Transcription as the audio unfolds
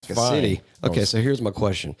a city. Okay, Oh, so here's my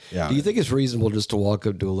question. Yeah. Do you think it's reasonable just to walk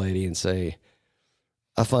up to a lady and say,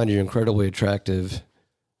 I find you incredibly attractive,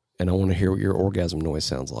 and I want to hear what your orgasm noise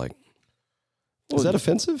sounds like? Is that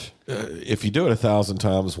offensive? If you do it 1,000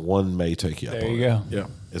 times, one may take you up. There on you it. go. Yeah,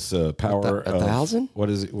 it's the power. A thousand? What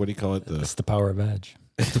is it? What do you call it? It's the power of edge.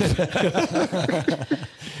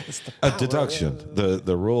 A deduction.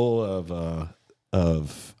 The rule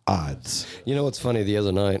of odds. You know what's funny? The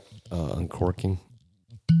other night, uncorking.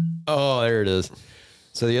 Oh, there it is.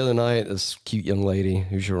 So the other night, this cute young lady,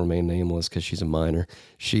 who should remain nameless because she's a minor,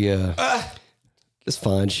 she it's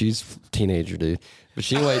fine. She's a teenager, dude. But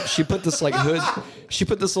she put this like hood. She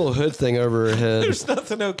put this little hood thing over her head. There's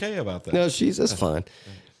nothing okay about that. No, that's fine.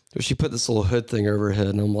 But she put this little hood thing over her head,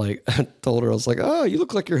 and I'm like, I told her, I was like, oh, you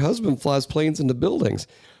look like your husband flies planes into buildings.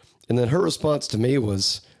 And then her response to me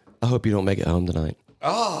was, I hope you don't make it home tonight.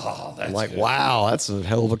 Oh, that's I'm like, good. wow, that's a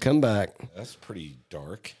hell of a comeback. That's pretty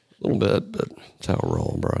dark. A little bit, but that's how we're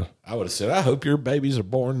rolling, bro. I would have said, I hope your babies are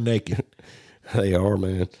born naked. They are,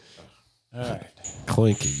 man. All right.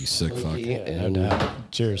 Clinky, you sick fuck. And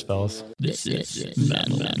Cheers, fellas.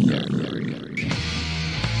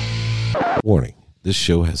 Warning. This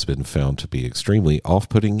show has been found to be extremely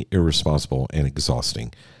off-putting, irresponsible, and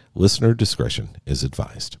exhausting. Listener discretion is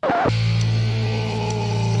advised.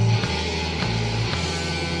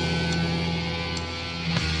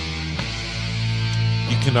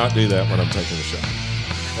 You cannot do that when I'm taking a shot.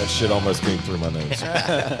 That shit almost came through my nose.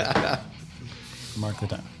 Mark the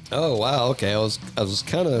time. oh wow, okay. I was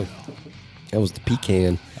kind of. That was the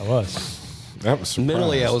pecan. I was. That was surprise.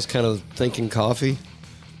 Mentally, I was kind of thinking coffee.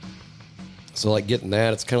 So like getting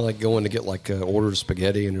that, it's kind of like going to get like ordered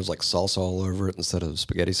spaghetti and there's like salsa all over it instead of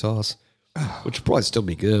spaghetti sauce, which would probably still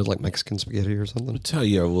be good, like Mexican spaghetti or something. I'll tell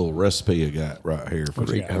you a little recipe I got right here for,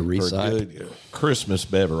 What you got? for Recite. good Christmas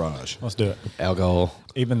beverage. Let's do it. Alcohol.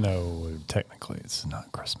 Even though technically it's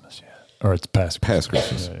not Christmas yet. Or it's past Past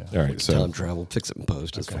Christmas. Yeah. All right, so Time travel. Fix it in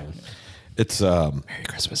post. It's fine. it's Merry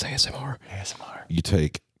Christmas ASMR. ASMR. you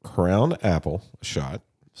take Crown Apple, a shot.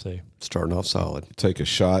 See. Starting off solid. Take a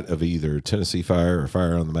shot of either Tennessee Fire or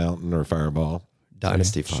Fire on the Mountain or Fireball.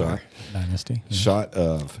 Dynasty Fire. Dynasty. Yeah. Shot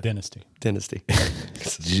of Dynasty. Dynasty.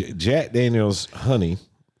 Jack Daniels Honey,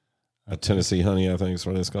 a Tennessee Honey, I think is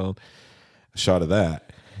what it's called. A shot of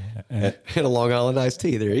that. And a Long Island iced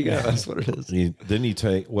tea. There you go. That's what it is. Then you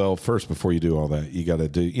take, well, first before you do all that, you got to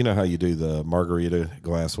do, you know how you do the margarita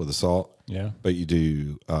glass with the salt? Yeah. But you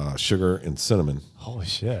do sugar and cinnamon. Holy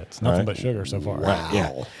shit. It's nothing Right. but sugar so far. Wow.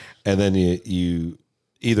 Yeah. And then you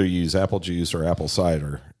either use apple juice or apple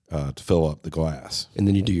cider to fill up the glass. And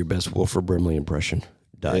then you do your best Wilford Brimley impression.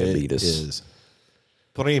 Diabetes. It is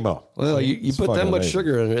primo. Well, you It's put that fucking much amazing.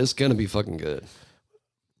 sugar in it, it's going to be fucking good.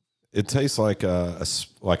 It tastes like a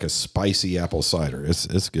spicy apple cider.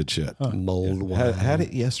 It's good shit. Mold wine. Had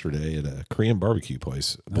it yesterday at a Korean barbecue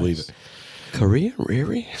place. I believe it. Korean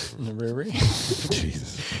Riri?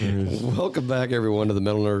 Jesus. Welcome back, everyone, to the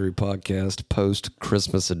Metal Nerdery Podcast,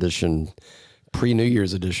 post-Christmas edition, pre-New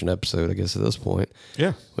Year's edition episode, I guess, at this point.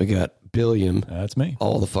 Yeah. We got Billiam That's me.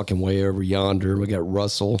 all the fucking way over yonder. We got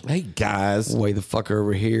Russell Hey guys. way the fuck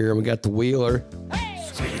over here. And we got the Wheeler.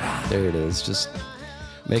 There it is. Just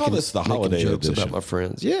making, this the making holiday jokes edition. about my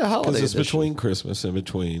friends. Yeah, holiday Because it's edition. between Christmas and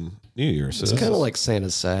between New Year's. So It's this kind of is like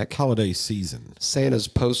Santa's sack. holiday season. Santa's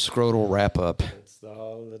post-scrotal wrap-up. It's the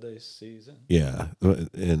holiday season. Yeah.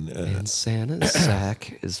 And Santa's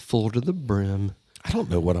sack is full to the brim. I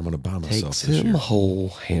don't know what I'm going to buy myself Takes this him year. a whole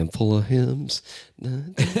handful of hymns.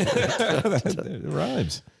 It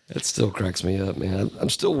rhymes. It still cracks me up, man. I'm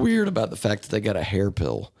still weird about the fact that they got a hair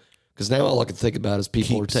pill. Because now all I can think about is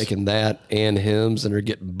people Keeps. are taking that and hymns and they're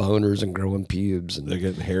getting boners and growing pubes and They're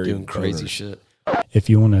getting hairy doing crazy boners. shit. If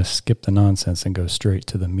you want to skip the nonsense and go straight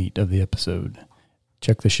to the meat of the episode,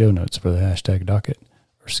 check the show notes for the hashtag docket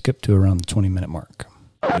or skip to around the 20-minute mark.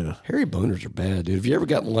 Yeah. Hairy boners are bad, dude. Have you ever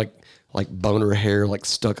gotten like boner hair like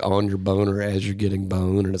stuck on your boner as you're getting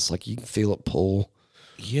boned and it's like you can feel it pull?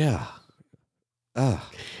 Yeah.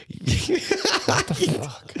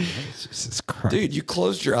 Jesus Christ. Dude, you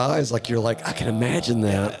closed your eyes like you're like, I can imagine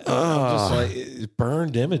that. Just like it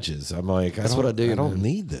burned images. I'm like, That's what I do, I don't man.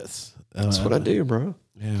 need this. That's what I do, bro.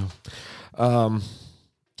 Yeah.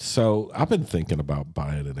 So I've been thinking about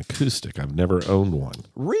buying an acoustic. I've never owned one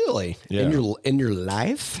Really? Yeah. In your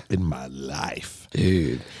life? in my life.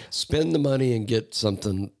 Dude, spend the money and get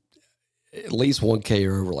something at least 1K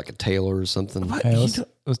or over, like a Taylor or something. Hey,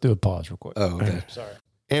 let's do a pause real quick. Oh, okay. Sorry.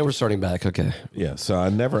 And we're starting back. Okay. Yeah. So I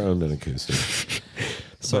never owned an acoustic.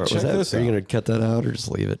 Sorry, check this are you out. going to cut that out or just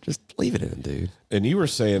leave it? Just leave it in, dude. And you were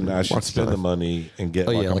saying I should Watch spend time. the money and get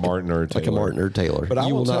like a Martin or a Taylor. Like a Martin or Taylor. But I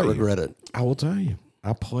you will not tell regret it. I will tell you.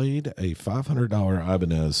 I played a $500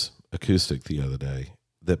 Ibanez acoustic the other day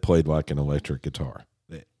that played like an electric guitar.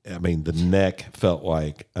 I mean, the neck felt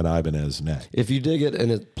like an Ibanez neck. If you dig it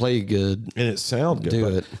and it played good, And it sounded good. Do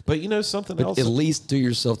but, it. But you know something else? at least do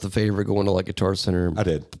yourself the favor going to like Guitar Center. I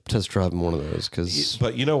did. Test driving one of those because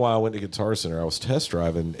But you know why I went to Guitar Center? I was test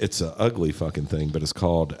driving. It's an ugly fucking thing, but it's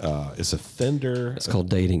called, it's a Fender. it's called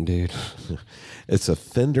dating, dude. It's a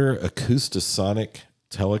Fender Acoustasonic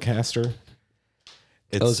Telecaster.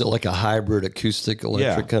 It's, Is it like a hybrid acoustic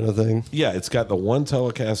electric kind of thing? Yeah, it's got the one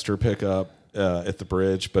Telecaster pickup at the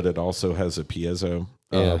bridge, but it also has a piezo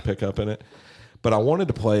pickup in it. But I wanted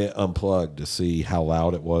to play it unplugged to see how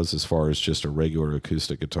loud it was as far as just a regular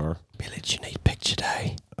acoustic guitar. Billy, you need picture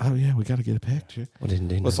day. Oh, yeah, we got to get a picture. Well, didn't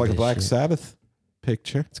do Looks none like of a that Black shit. Sabbath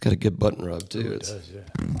picture. It's got a good button rub too.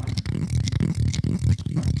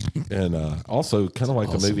 And also kind of like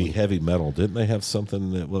the awesome. movie Heavy Metal. Didn't they have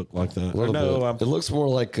something that looked like that? A little no, bit. It looks more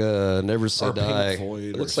like Never Say Or Pink Die. Floyd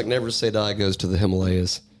It or looks like Never Say Die goes to the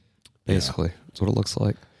Himalayas. Basically, that's what it looks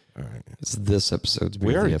like. all right. It's this episode's.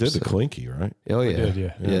 We already did the episode. clinky, right? Oh yeah, did,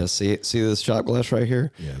 yeah. yeah. See this shot glass right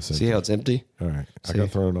here. Yeah, it's See how it's empty. All right. I See? got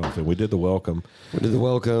thrown off. And we did the welcome. We did the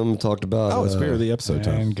welcome. Talked about. Oh, it's beer of the episode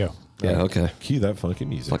time. And go. Yeah. Okay. Cue that funky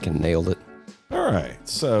music. Fucking nailed it. All right.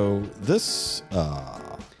 So this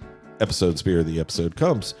episode's beer of the episode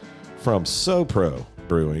comes from SoPro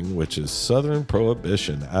Brewing, which is Southern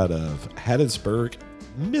Prohibition out of Hattiesburg,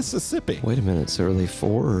 Mississippi. Wait a minute. So are they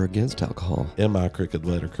for or against alcohol? M-I crooked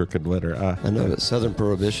letter I. I know, but Southern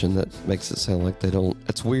Prohibition, that makes it sound like they don't.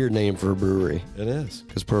 That's a weird name for a brewery It is.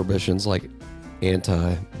 because Prohibition's like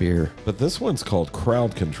anti-beer. But this one's called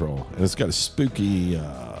Crowd Control, and it's got a spooky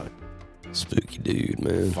Spooky dude,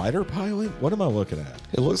 man. fighter pilot. What am I looking at?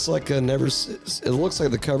 It looks like a never. It looks like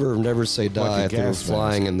the cover of Never Say Die Like a if they were gas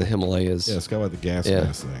flying in the Himalayas. Yeah, it's got like the gas Yeah.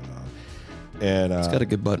 mask thing on. And It's got a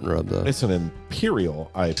good button rub though. it's an Imperial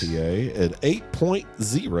IPA at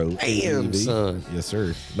 8.0 Damn, ABV. son. Yes,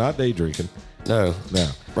 sir. Not day drinking. No, No.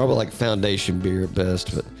 probably like foundation beer at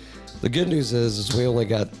best. But the good news is we only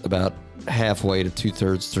got about halfway to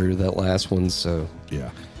 2/3 through that last one, so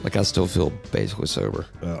Yeah. like I still feel basically sober.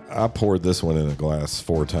 I poured this one in a glass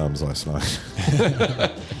 4 times last night.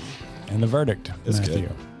 And the verdict, It's Matthew.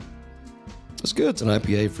 good. It's good. It's an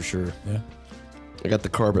IPA for sure. Yeah. I got the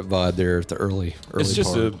carpet vibe there at the early It's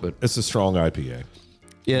just part, but it's a strong IPA.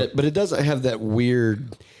 yeah, but it doesn't have that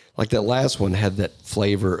weird, like that last one had that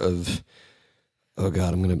flavor of, oh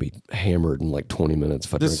God, I'm going to be hammered in like 20 minutes.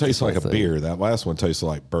 If I This drink tastes like whole a thing. beer. That last one tastes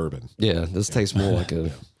like bourbon. Yeah, this tastes more like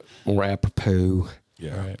a more apropos.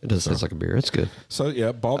 Yeah. Right. It does taste like a beer. It's good. So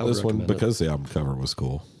yeah, bought I would this one recommend it. because the album cover was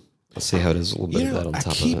cool. Let's see how it is a little bit You of know, that on I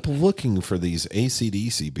top keep of it. looking for these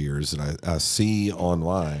AC/DC beers that I see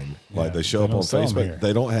online. Like Yeah, they show they up don't on sell 'em Facebook. here.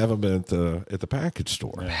 They don't have them at the package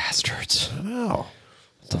store. Bastards. No,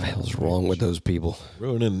 What the hell's wrong with those people?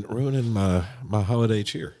 ruining my holiday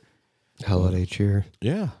cheer. Holiday cheer.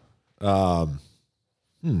 Yeah. What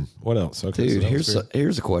else? Okay, so Dude, that was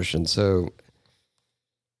here's a question. So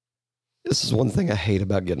this is one thing I hate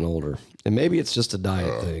about getting older. And maybe it's just a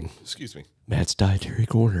diet thing. excuse me. Matt's Dietary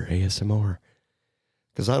Corner, ASMR.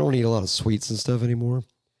 Because I don't eat a lot of sweets and stuff anymore.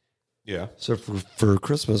 Yeah. So for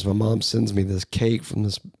Christmas, my mom sends me this cake from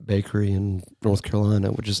this bakery in North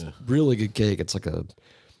Carolina, which is really good cake. It's like a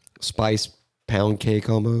spice pound cake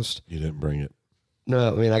almost. You didn't bring it. No,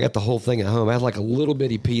 I mean, I got the whole thing at home. I had like a little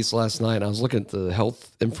bitty piece last night. And I was looking at the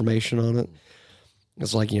health information on it.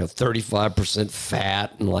 It's like, 35%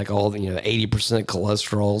 fat and like all the, 80%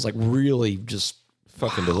 cholesterol. It's like really just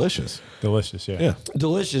Fucking delicious. Delicious, yeah. Yeah.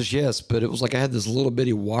 delicious, yes. But it was like I had this little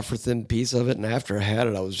bitty wafer thin piece of it. And after I had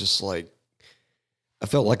it, I was just like, I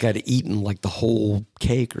felt like I'd eaten like the whole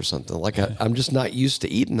cake or something. Like I'm just not used to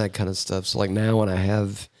eating that kind of stuff. So like now when I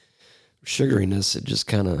have sugariness, it just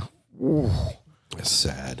kind of, It's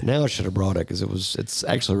sad. now I should have brought it because it's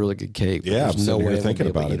actually a really good cake. but Yeah, I'm there's no sitting way here I'm gonna thinking be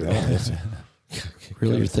able about to it. eat all.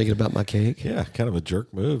 Really, you're thinking about my cake Yeah, kind of a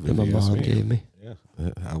jerk move. that if my you ask mom me. gave me? Yeah.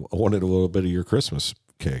 I wanted a little bit of your Christmas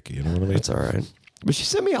cake. You know what I mean? It's all right. But she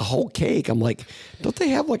sent me a whole cake. I'm like, don't they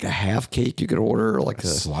have like a half cake you could order? Or like a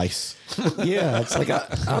Slice. yeah, it's like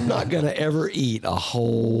I'm not gonna ever eat a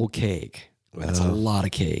whole cake. That's a lot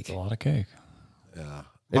of cake. A lot of cake.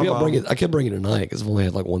 Maybe My I'll bring mom- it. I could bring it tonight because I've only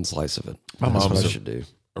had like one slice of it. That's what I should do.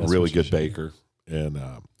 a really good baker. And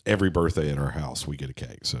every birthday at our house, we get a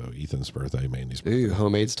cake. So Ethan's birthday, Mandy's birthday. Ooh,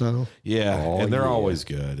 homemade style. Yeah, Oh, and they're yeah. always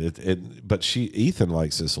good. But Ethan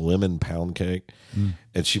likes this lemon pound cake,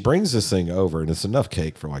 and she brings this thing over, and it's enough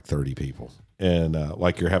cake for like 30 people, and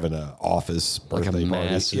like you're having an office Like a birthday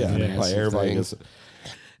massive, party. Yeah, like massive everybody thing. gets.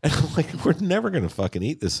 And I'm like, we're never gonna fucking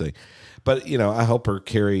eat this thing, but I help her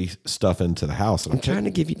carry stuff into the house. And I'm trying to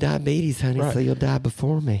give you diabetes, honey, so you'll die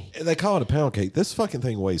before me. They call it a pound cake. This fucking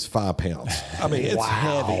thing weighs 5 pounds. I mean, it's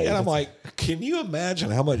heavy. And I'm like, can you imagine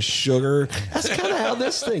how much sugar? That's kind of how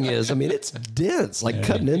this thing is. I mean, it's dense, like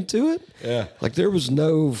cutting into it. Yeah. Like there was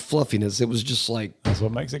no fluffiness. It was just like, That's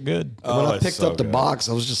what makes it good. when I it's picked so up the good. box,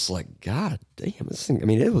 I was just like, God damn, this thing. I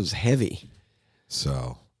mean, it was heavy.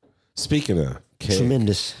 So, speaking of cake,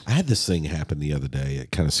 Tremendous. I had this thing happen the other day.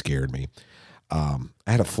 It kind of scared me. I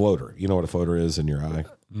had a floater. You know what a floater is in your eye?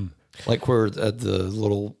 Like where the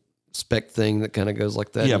little speck thing that kind of goes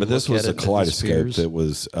like that. Yeah, and but you this look was at a it and it kaleidoscope disappears. that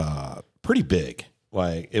was pretty big.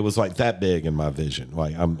 Like it was like that big in my vision.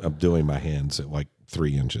 Like I'm doing my hands at like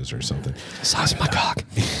 3 inches or something. Size of my cock.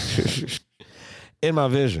 In my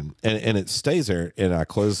vision, and it stays there. And I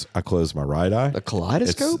close my right eye. A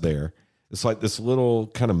kaleidoscope? It's there. It's like this little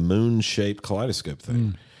kind of moon shaped kaleidoscope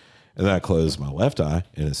thing. And then I close my left eye,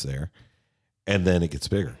 and it's there. And then it gets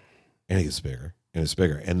bigger, and it gets bigger, and it's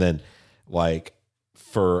bigger. And then, like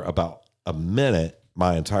for about a minute,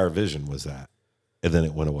 my entire vision was that, and then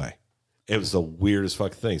it went away. It was the weirdest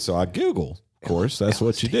fucking thing. So I Googled. Of course, that's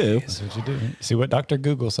what you do. That's what you do. See what Dr.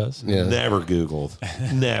 Google says. Yeah. Never Googled.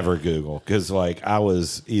 Never Googled. Because, like, I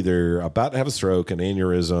was either about to have a stroke, an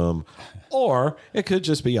aneurysm, or it could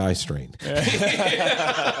just be eye strain.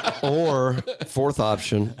 Or fourth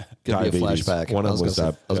option could Diabetes. be a flashback. One I of was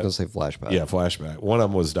them was going to say flashback. Yeah, flashback. One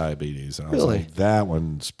of them was diabetes. And I was Really? like, that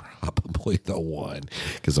one's probably the one.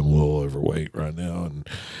 Because I'm a little overweight right now. And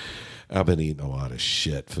I've been eating a lot of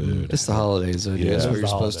shit food. It's the holidays, though. Yeah. That's what It's you're the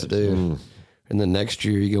supposed to do. And then next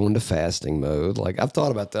year you go into fasting mode. Like I've thought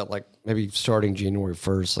about that, like maybe starting January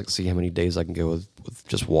 1st, like see how many days I can go with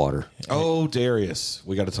just water. Oh, Darius.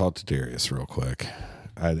 We got to talk to Darius real quick.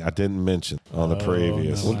 I didn't mention on the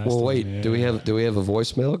previous. no. Well, wait, do we have a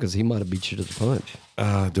voicemail? Because he might have beat you to the punch.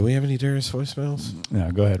 Do we have any Darius voicemails? No,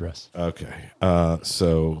 go ahead, Russ. Okay.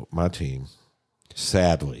 So my team,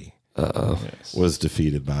 sadly, was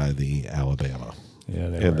defeated by the Alabama Yeah,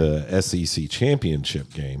 they in were. the SEC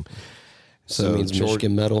championship game. So it means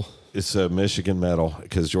Michigan medal. It's a Michigan medal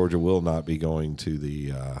because Georgia will not be going to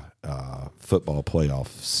the football playoff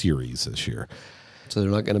series this year. So they're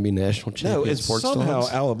not going to be national No, champions. it's sports somehow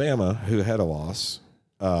dogs? Alabama, who had a loss,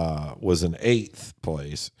 was in 8th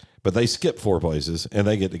place, but they skipped 4 places and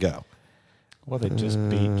they get to go. Well, they just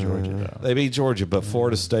beat Georgia, though. They beat Georgia, but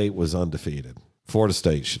Florida State was undefeated. Florida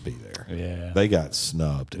State should be there. Yeah. They got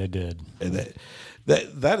snubbed. They did. And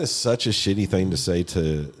that is such a shitty thing to say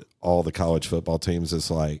to all the college football teams.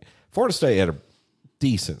 It's like Florida State had a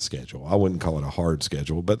decent schedule. I wouldn't call it a hard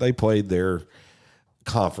schedule, but they played their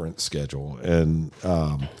conference schedule. And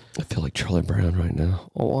I feel like Charlie Brown right now.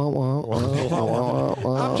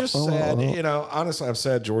 I'm just sad. Honestly, I'm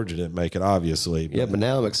sad Georgia didn't make it, obviously. Yeah, but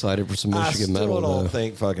now I'm excited for some I Michigan still medal. don't Though.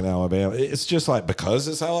 think fucking Alabama. It's just like because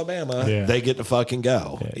it's Alabama, Yeah. they get to fucking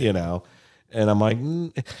go, And I'm like,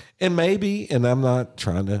 and maybe, and I'm not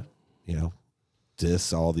trying to,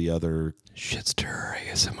 diss all the other. Shit stir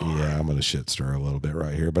ASMR. Yeah, I'm going to shit stir a little bit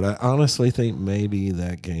right here, but I honestly think maybe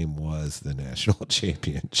that game was the national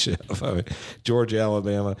championship. I mean, Georgia,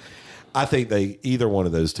 Alabama. I think either one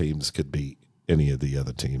of those teams could beat any of the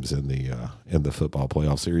other teams in the football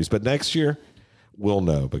playoff series. But next year, we'll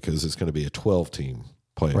know because it's going to be a 12-team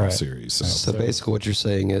playoff Right. series. So basically, what you're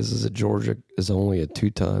saying is that Georgia is only a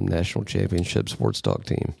 2-time national championship sports dog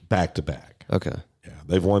team. Back to back. Okay. Yeah,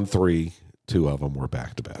 they've won 3. 2 of them were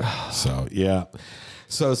back to back. So yeah.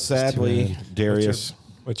 So sadly, Darius.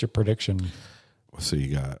 What's your prediction? So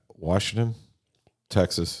you got Washington,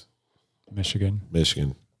 Texas, Michigan,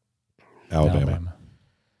 Michigan, Alabama.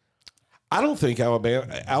 I don't think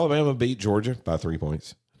Alabama beat Georgia by 3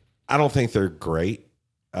 points. I don't think they're great.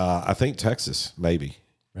 I think Texas Really?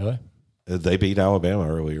 they beat Alabama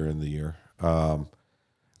earlier in the year.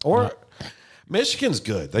 Michigan's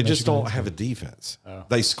good. They just don't have a defense. Oh.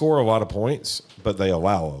 They score a lot of points, but they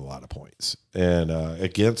allow a lot of points. And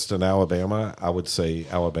against an Alabama, I would say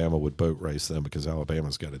Alabama would boat race them because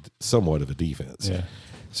Alabama's got somewhat of a defense. Yeah.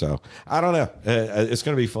 So I don't know. It's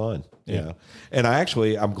going to be fun. Yeah. And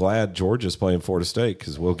I'm glad Georgia's playing Florida State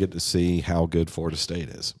because we'll get to see how good Florida State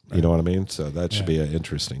is. You know what I mean? So that should be an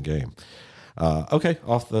interesting game. Okay,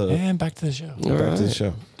 off the And back to the show. All back to the right.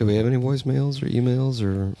 show. Do we have any voicemails or emails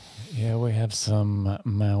or? Yeah, we have some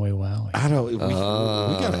Maui Wowie. I don't. We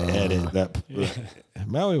gotta edit that.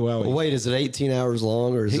 Maui Wowie. Well, wait, is it 18 hours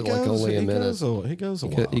long or is it like only a minute? He goes a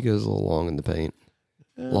while. He goes a little long in the paint.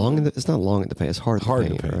 Long in the, it's not long in the paint. It's hard, Hard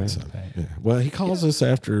to paint, right? so, yeah. Well, he calls us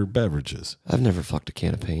after beverages. I've never fucked a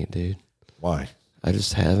can of paint, dude. Why? I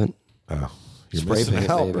just haven't. Oh, you're Spray missing paint,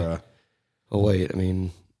 out, maybe. bro. Oh wait, I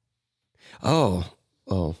mean, oh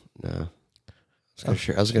no. I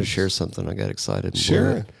was gonna share something. I got excited. And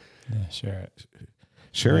Share blew it. Yeah, share it.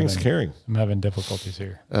 Sharing's Having- caring. I'm having difficulties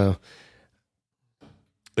here. Oh,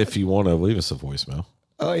 If you want to leave us a voicemail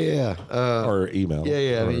oh yeah. or email,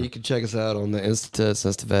 Yeah. I or- mean, you can check us out on the Insta-Tits,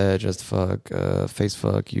 Insta-Veg, Insta-Fuck,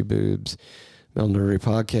 Facefuck, You-Boobs, Metal Nerdery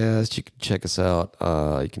Podcast. You can check us out.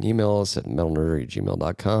 You can email us at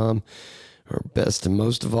metalnerdery@gmail.com. Or best and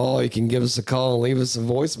most of all, you can give us a call and leave us a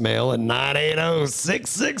voicemail at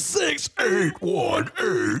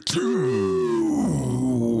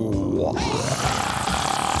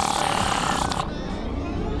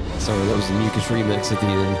 980-666-8182. Sorry, that was the Mucus remix at the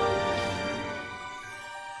end.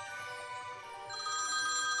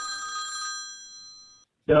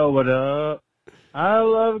 Yo, what up? I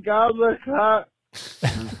love Gobbler Cock.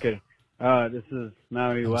 I'm just kidding. This is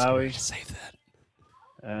Maui Wowie. Save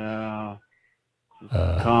that.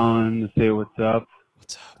 Calling to say what's up.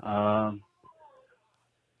 What's up?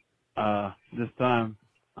 This time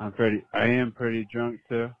I am pretty drunk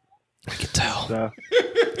too. I can tell. So,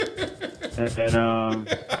 and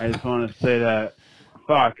I just want to say that,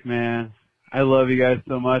 fuck, man, I love you guys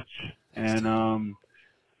so much, and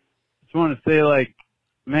just want to say, like,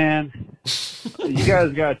 man, you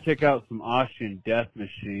guys gotta check out some Austrian Death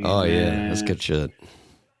Machine. Oh yeah, man. that's good shit.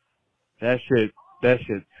 That shit's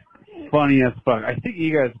funny as fuck. I think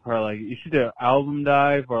you guys are probably like, you should do an album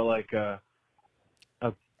dive or like a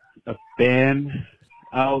band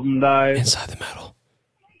album dive Inside the metal.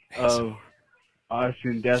 of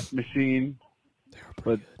Austrian Death Machine. They are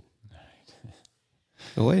pretty But good.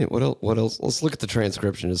 Oh, wait, what else? What else? Let's look at the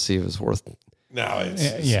transcription to see if it's worth. No,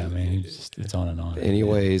 it's Yeah, man. It's on and on.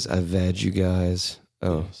 Anyways, I veg you guys.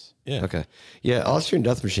 Oh, yeah. okay. Yeah, Austrian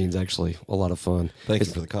Death Machine's actually a lot of fun. Thank It's-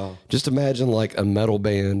 you for the call. Just imagine like a metal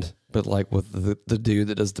band, but like with the dude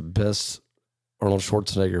that does the best Arnold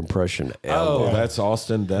Schwarzenegger impression ever. Oh, that's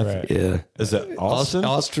Austin Death. Right. Yeah. Is that Austin?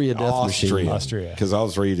 Austria Death Machine. Austria. Because I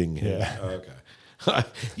was reading. Yeah. Okay.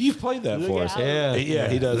 You've played that for us. Yeah. Yeah,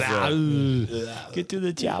 he does. Get to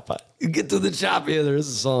the chopper. Get to the chopper. Yeah, there is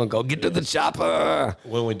a song called Get to the Chopper.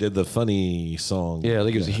 When we did the funny song. Yeah, I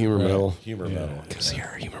think it was a humor metal. Humor metal. Go see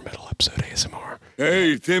our humor metal episode ASMR.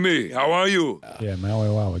 Hey, Timmy, how are you? Yeah, Maui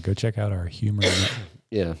Wowie. Go check out our humor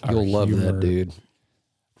Yeah, Our you'll love that, humor- dude.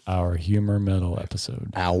 our humor metal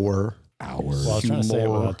episode. Hour. Well, I was trying to say it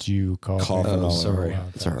Humor. without you coughing. Oh, all sorry. over.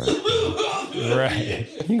 It's all right. Right.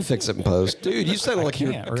 You can fix it in post. Dude, you sounded like you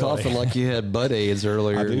were can't, really. coughing like you had butt aids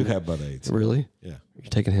earlier. I do have butt aids. Really? Yeah. You're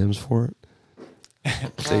taking Hims for it?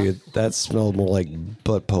 Dude, that smelled more like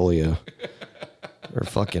butt polio. Or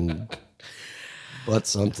fucking butt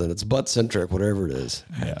something. It's butt centric, whatever it is.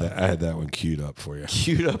 I had that one queued up for you.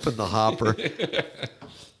 Queued up in the hopper.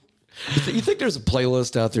 You think there's a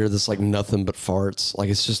playlist out there that's like nothing but farts? Like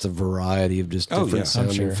it's just a variety of just Oh, different yeah.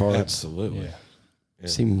 sounding sure. farts. Absolutely. Yeah.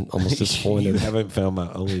 Seem almost You disappointed. haven't found my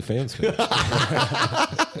OnlyFans page.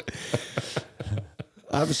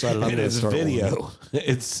 I've decided I'm And going to it's start video. one.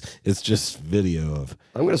 It's just video of.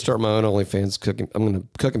 I'm going to start my own OnlyFans cooking. I'm going to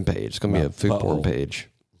cooking page. It's going to be a food porn Uh-oh. page.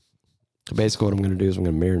 So basically, what I'm going to do is I'm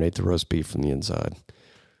going to marinate the roast beef from the inside.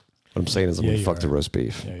 What I'm saying is I'm Yeah, going to you fuck the are. roast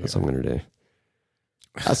beef. Yeah, you That's what I'm going to do.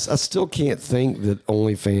 I still can't think that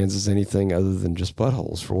OnlyFans is anything other than just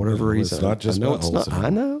buttholes for whatever Well, it's reason. not just I know it's buttholes, not. I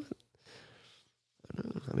know.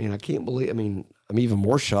 I mean, I can't believe. I mean, I'm even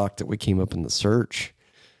more shocked that we came up in the search.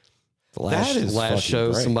 The last, That is fucking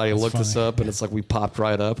show, great. somebody That's looked us funny. up, and it's like we popped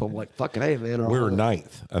right up. I'm like, fucking hey, man. We were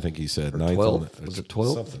ninth, I think he said. Ninth. 12? on the- Was it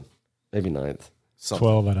 12? Something. maybe ninth. Something.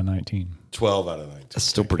 12 out of 19. 12 out of 19. That's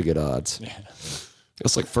still pretty good odds.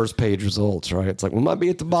 It's like first page results, right? It's like we might be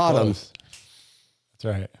at the bottom. Close.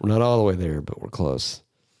 That's right. We're not all the way there, but we're close.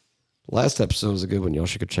 Last episode was a good one. Y'all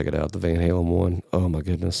should go check it out. The Van Halen one. Oh my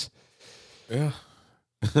goodness. Yeah.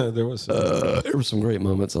 There was There were some great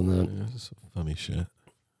moments on that. some funny shit.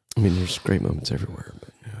 I mean, there's great moments everywhere, but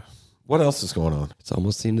What else is going on? it's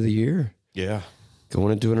almost the end of the year. Yeah.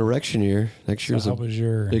 Going into an erection year. Next year's So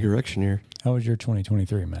a big erection year. how was your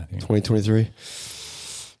 2023, Matthew? 2023.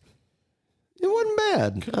 It wasn't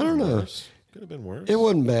bad. I don't know. Could have been worse. It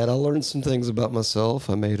wasn't bad. I learned some things about myself.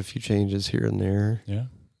 I made a few changes here and there. Yeah.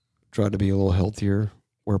 Tried to be a little healthier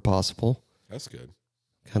where possible. That's good.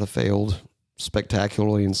 Kind of failed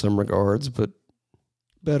spectacularly in some regards, but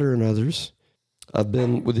better in others. I've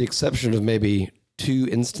been, with the exception of maybe 2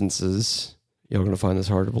 instances, y'all going to find this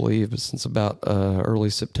hard to believe, but since about early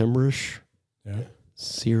September-ish, Yeah.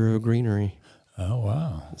 0 greenery. Oh,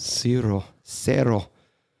 wow. Zero.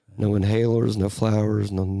 No inhalers, no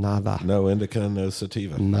flowers, no nada. No indica, no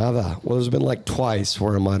sativa. Nada. Well, there's been like twice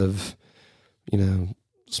where I might have,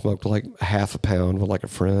 smoked like half a pound with like a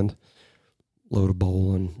friend, load a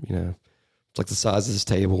bowl, and, it's like the size of this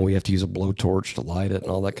table. We have to use a blowtorch to light it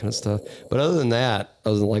and all that kind of stuff. But other than that,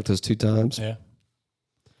 other than like those 2 times, Yeah.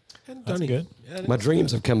 That's good. my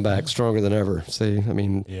dreams have come back stronger than ever. See, I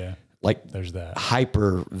mean, Yeah. like There's that.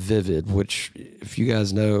 hyper vivid, which if you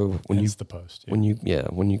guys know, Hence the post. Yeah.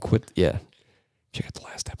 when you quit, check out the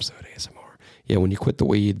last episode, ASMR. Yeah, when you quit the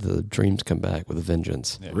weed, the dreams come back with a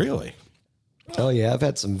vengeance. Yeah. Really? Oh yeah, I've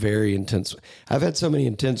had some very intense. I've had so many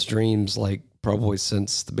intense dreams, like probably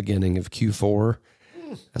since the beginning of Q4.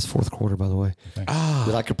 That's 4th quarter, by the way.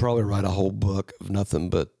 That I could probably write a whole book of nothing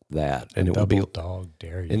but that, and it would Double be, dog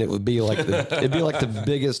dare you. and it would be like it'd be like the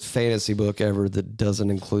biggest fantasy book ever that doesn't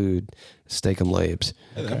include steak and labes.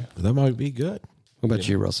 Okay. That might be good. What about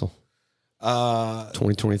you, Russell?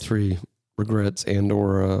 2023 regrets and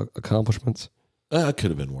or accomplishments. It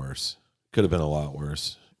could have been worse. Could have been a lot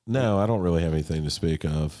worse. No, I don't really have anything to speak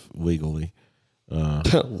of legally.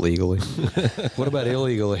 Legally. What about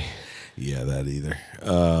illegally? Yeah, that either.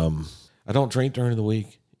 I don't drink during the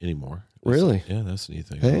week anymore. Really? Yeah, that's the neat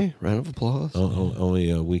thing. Hey, round of applause.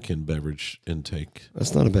 Only a weekend beverage intake.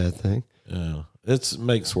 That's not a bad thing. It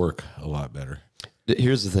makes work a lot better.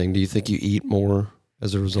 Here's the thing. Do you think you eat more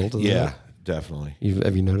as a result of that? Yeah, definitely.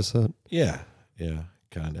 Have you noticed that? Yeah,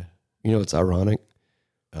 kind of. It's ironic.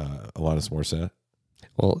 Alanis Morissette.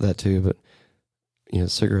 Well, that too, but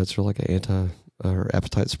cigarettes are like an or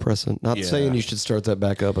appetite suppressant. Not Yeah. saying you should start that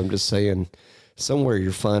back up. I'm just saying somewhere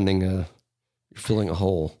you're filling a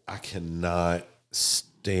hole. I cannot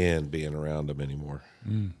stand being around them anymore.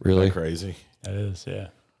 Really? Isn't that crazy? That is, yeah.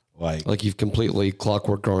 Like you've completely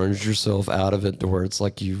Clockwork Oranged yourself out of it to where it's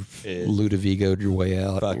like you've Ludovico'd your way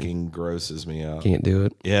out. Fucking grosses me out. Can't do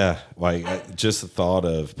it. Yeah, just the thought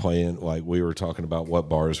of playing, like we were talking about what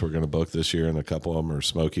bars we're going to book this year, and a couple of them are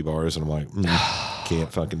smoky bars, and I'm like,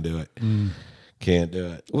 can't fucking do it. Can't do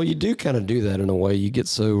it. Well, you do kind of do that in a way. You get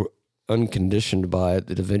so unconditioned by it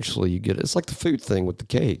that eventually you get. It's like the food thing with the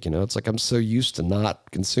cake. It's like I'm so used to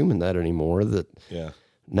not consuming that anymore that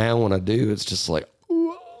now when I do, it's just like.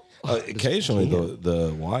 Occasionally,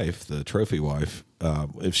 the wife, the trophy wife,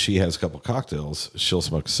 if she has a couple cocktails, she'll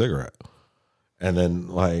smoke a cigarette, and then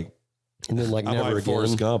like I'm never like again.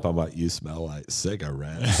 Forrest Gump, I'm like, you smell like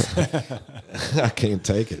cigarettes. I can't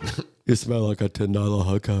take it. You smell like a $10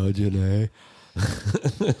 hooker, Jenny.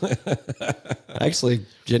 Actually,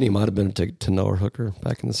 Jenny might have been a $10 hooker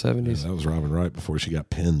back in the 70s. That was Robin Wright before she got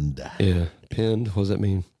pinned. Yeah, pinned. What does that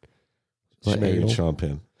mean? She married Sean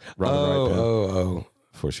Penn. Robin Wright Penn. Oh.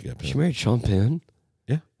 Before she got pinned. She married Sean Penn?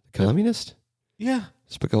 Yeah. The communist? Yeah.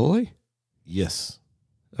 Spicoli? Yes.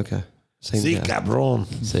 Okay. Same See, guy. cabron.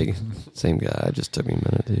 Same guy. It just took me a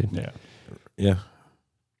minute, dude. Yeah. Yeah.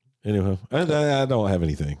 Anyway, I don't have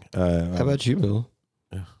anything. How about you, Bill?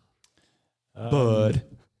 Bud.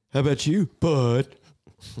 How about you, Bud?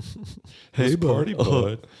 Hey, party,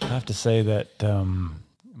 bud. I have to say that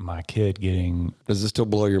my kid getting Does this still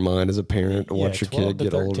blow your mind as a parent to watch your 12 kid to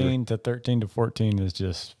get 13 older? to 13 to 14 is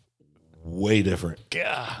just, Way different.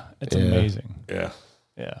 it's amazing. Yeah.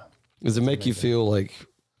 Yeah. Does it make you feel like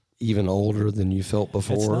even older than you felt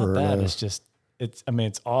before? It's not or that. no? It's just, it's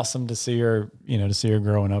awesome to see her, to see her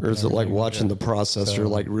growing up. Or is and it like everything. watching the processor So-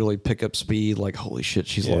 like really pick up speed? Like, holy shit,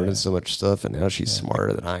 she's learning so much stuff, and now she's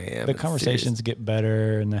smarter than I am. The It's conversations get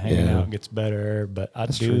better and the hanging Yeah. out gets better, but I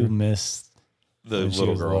do true. miss The when she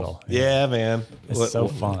little was girl. little. Yeah, man. It's so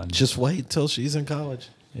fun. Just wait till she's in college.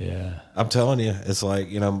 Yeah. I'm telling you, it's like,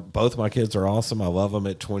 both my kids are awesome. I love them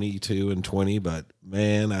at 22 and 20, but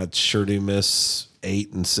man, I sure do miss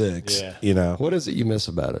 8 and 6. Yeah. What is it you miss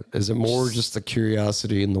about it? Is it more just the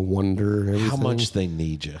curiosity and the wonder and everything? How much they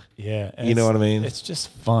need you. Yeah. You know what I mean? It's just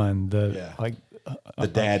fun. The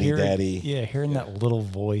daddy. Yeah, hearing that little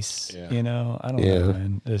voice, I don't Yeah. know,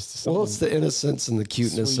 man. It's Well, it's the innocence and the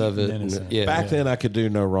cuteness Sweet of it. and innocent. yeah. Back then, I could do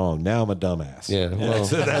no wrong. Now I'm a dumbass. Yeah. Well,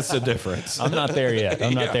 That's the difference. I'm not there yet.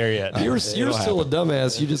 I'm not there yet. you're still a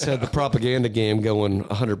dumbass. You just had the propaganda game going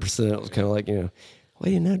 100%. It was kind of like,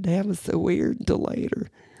 well, Dad was so weird until later.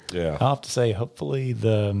 Yeah. I'll have to say, hopefully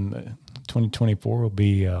the 2024 will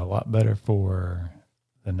be a lot better for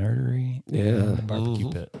the nerdery Yeah. and the barbecue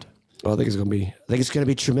pit. Oh, I think it's gonna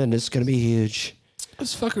be tremendous. It's gonna be huge.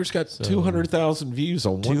 This fucker's got 200,000 views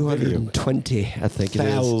on one video. 220, I think it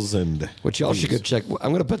is. 1,000. Which y'all should go check.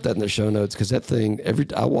 I'm going to put that in the show notes because that thing,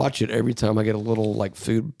 I watch it every time I get a little like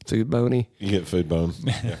food bony. You get food bone.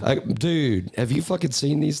 Yeah. Dude, have you fucking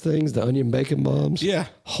seen these things? The onion bacon bombs? Yeah.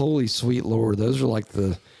 Holy sweet Lord. Those are like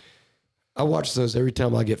I watch those every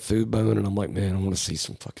time I get food bone, and I'm like, man, I want to see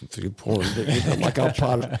some fucking food porn. I'm like,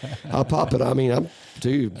 I'll pop it. I mean,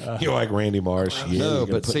 dude. You're like Randy Marsh. Yeah, No,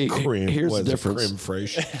 but see, here's the difference. Creme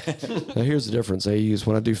fraiche. Now, here's the difference. I use,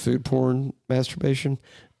 when I do food porn masturbation,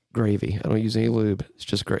 gravy. I don't use any lube. It's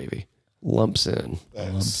just gravy. Lumps in.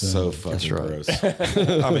 That's so fucking right. gross.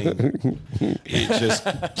 I mean,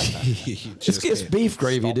 It's beef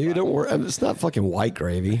gravy, dude. Don't worry. I mean, it's not fucking white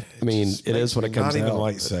gravy. I mean, it is when it comes out. Not even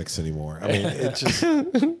white sex anymore. I mean, it just...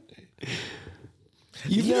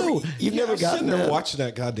 You've never gotten there that? watching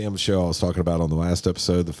that goddamn show I was talking about on the last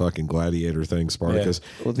episode, the fucking gladiator thing, Spartacus.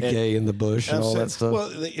 With the gay in the bush and all that stuff. Well,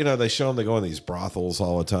 they show them, they go in these brothels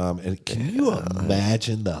all the time. And can you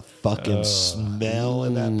imagine the fucking smell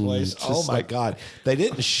in that place? Oh, my God. They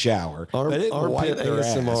didn't shower. They didn't wipe their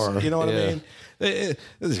ASMR. ass. You know what I mean? It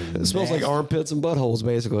smells like armpits and buttholes,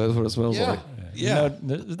 basically. That's what it smells like. Yeah.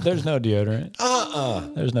 There's no deodorant.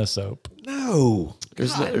 There's no soap. No.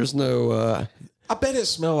 There's no... I bet it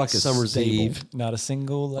smelled like a Summer's stable. Eve. Not a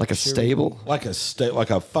single Like a stable? Like a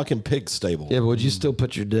fucking pig stable. Yeah, but would you still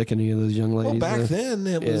put your dick in any of those young ladies? Well, back there?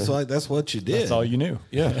 then, it was like, that's what you did. That's all you knew.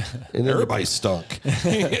 Yeah. And everybody stunk.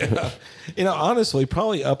 You know, honestly,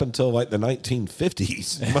 probably up until like the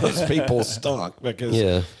 1950s, most people stunk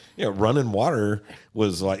because running water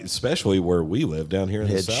was like, especially where we live down here in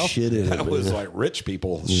the South, shit in that it, was man. like rich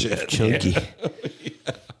people shit. Chunky.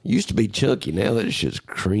 Used to be chunky. Now that it's just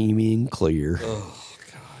creamy and clear. Oh,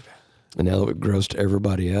 God. And now that we've grossed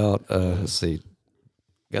everybody out, let's see.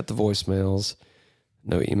 Got the voicemails.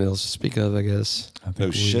 No emails to speak of, I guess. No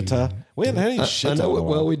shitta. We haven't had any shitta. I know. in a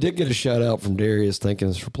while. Well, we did get a shout out from Darius thanking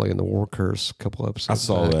us for playing the War Curse a couple episodes I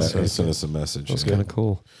saw back, that. so He sent us a message. That's kind of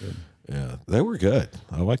cool. Yeah, they were good.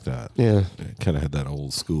 I like that. Yeah. Kind of had that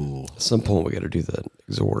old school. At some point, we got to do that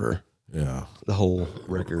exhorter. Yeah. The whole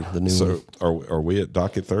record, the new So one. are we at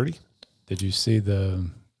docket 30? Did you see the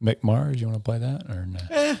Mick Mars? You want to play that or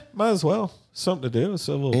no? Might as well. Something to do. It's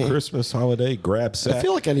a little Christmas holiday grab set. I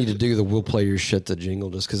feel like I need to do the "We'll Play Your Shit" to jingle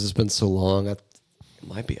just because it's been so long. It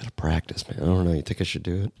might be out of practice, man. I don't know. You think I should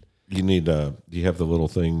do it? You need. Do you have the little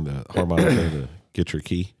thing, the harmonica, to get your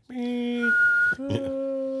key?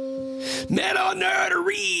 Metal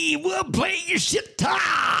nerdery, we'll play your shit.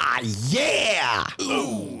 Yeah.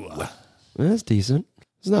 Ooh. That's decent.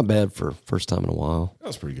 It's not bad for first time in a while.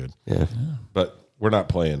 That's pretty good. Yeah. But we're not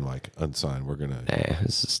playing like unsigned. We're gonna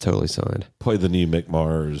This is totally signed. play the new Mick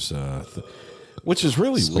Mars, which is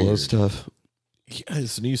really Solo weird. stuff. Yeah,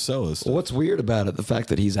 it's new solo stuff. Well, what's weird about it? The fact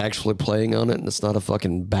that he's actually playing on it and it's not a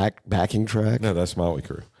fucking backing track. No, that's Motley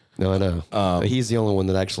Crue. No, I know. But he's the only one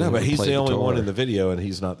that actually. No, but he's played the only guitar. one in the video, and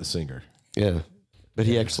he's not the singer. Yeah, but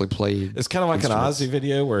he actually played. It's kind of like an instruments. Ozzy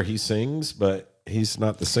video where he sings, but he's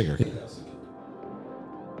not the singer.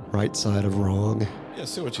 Right Side of Wrong. Yeah,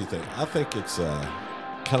 see what you think. I think it's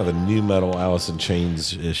kind of a new metal Alice in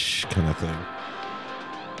Chains-ish kind of thing.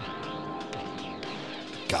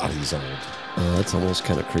 God, he's old. That's almost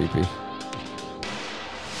kind of creepy.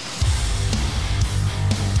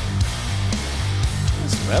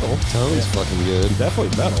 It's metal. Tone's fucking good.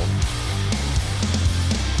 Definitely metal.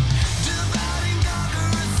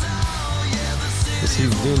 Is he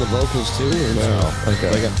doing the vocals too? Or no.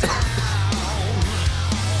 Okay.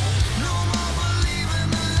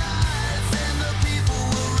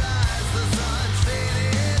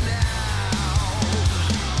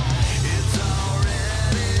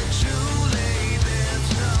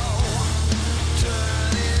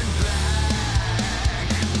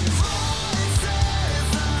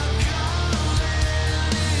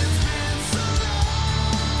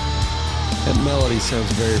 That melody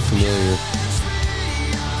sounds very familiar.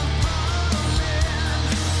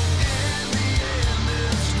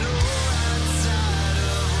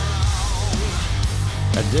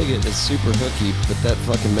 I dig it. It's super hooky, but that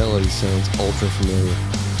fucking melody sounds ultra familiar.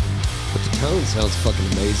 But the tone sounds fucking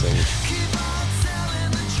amazing.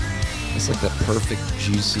 It's like that perfect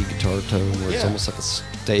juicy guitar tone where it's almost like a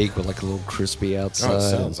steak with like a little crispy outside. Oh, it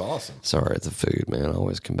sounds awesome. Sorry, it's the food, man. I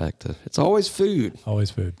always come back to it's always food.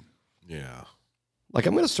 Always food. Yeah. Like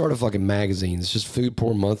I'm gonna start a fucking magazine. It's just Food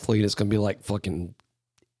Porn Monthly, and it's gonna be like fucking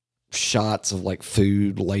shots of like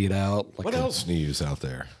food laid out. Like What else news out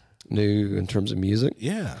there? new in terms of music?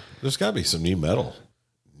 Yeah, there's got to be some new metal.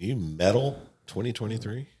 New metal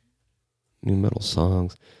 2023? New metal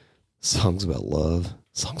songs. Songs about love.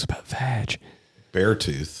 Songs about vag.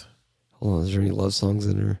 Beartooth. Hold on, is there any love songs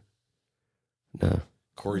in there? No.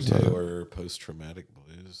 Corey Taylor, Post Traumatic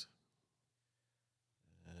Blues.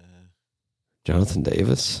 Jonathan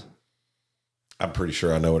Davis. I'm pretty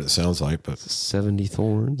sure I know what it sounds like, but 70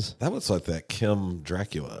 Thorns. that was like that Kim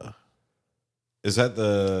Dracula. Is that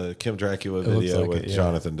the Kim Dracula It looks video like with it, yeah.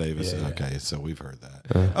 Jonathan Davis? Yeah, yeah. Okay, so we've heard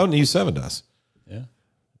that. Oh, New Seven does. Yeah.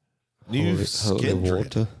 New Holy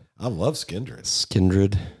Skindred. Water. I love Skindred.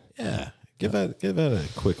 Skindred. Yeah, give that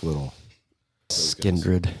a quick little.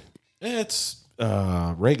 Skindred. It's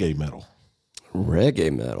reggae metal.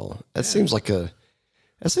 Reggae metal. That seems like it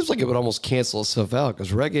would almost cancel itself out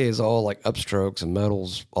because reggae is all like upstrokes and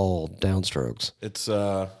metal's all downstrokes. It's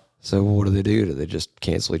So what do? Do they just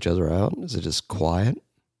cancel each other out? Is it just quiet?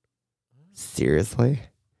 Seriously?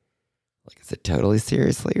 Like, is it totally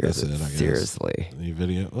seriously or is That's it it, I guess. seriously? new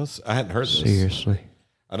video. I hadn't heard this. Seriously.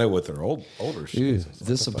 I know what their older shit. Dude, is. It's like,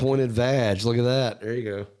 disappointed vag. Look at that. There you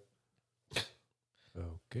go.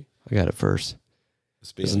 Okay. I got it first.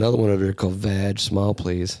 It's There's being, another one over there called Vag. Smile,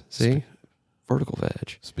 please. See? Vertical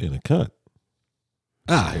vag. it's being a cunt.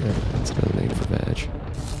 Ah, here. That's another name for vag.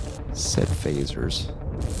 Set phasers.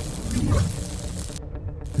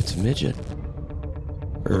 It's a midget.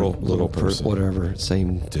 Or Little person. whatever.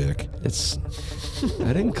 Same. Dick. It's.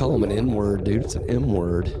 I didn't call him an N word, dude. It's an M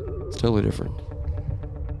word. It's totally different.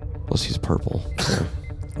 Plus, he's purple. So.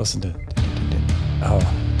 Listen to. Oh.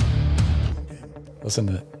 Listen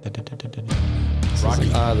to. Rocky.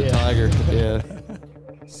 The tiger. Yeah.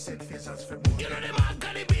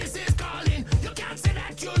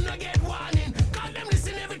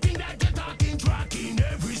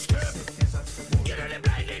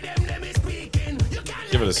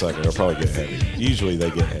 Give it a second. They'll probably get heavy. Usually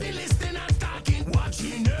they get heavy.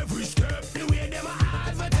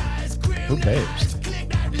 Who bears?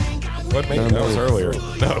 What made that was earlier?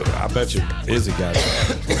 No, I bet you Izzy got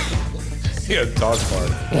it. He had dog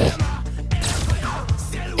party.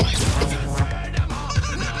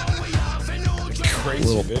 Crazy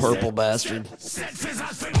Little video. purple bastard.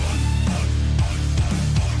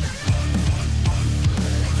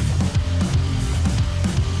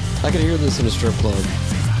 I could hear this in a strip club.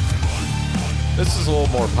 This is a little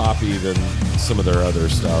more poppy than some of their other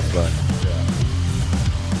stuff, but yeah.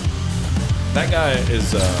 That guy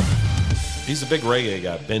is he's a big reggae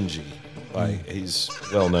guy, Benji. Like he's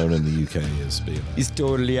well known in the UK as being He's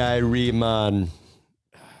totally Irie, man.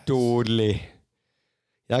 Totally.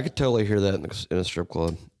 Yeah, I could totally hear that in a strip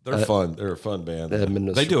club. they're fun. They're a fun band. They haven't been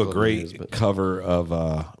to They do a strip club great years, but- cover of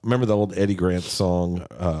remember the old Eddie Grant song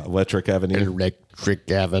Electric Avenue? Electric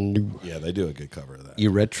Avenue. Yeah, they do a good cover of that.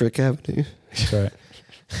 Electric Avenue. That's right.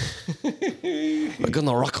 We're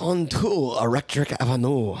gonna rock on to Electric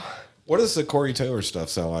Avenue. What does the Corey Taylor stuff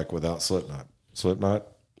sound like without Slipknot? Slipknot?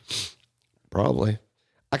 Probably.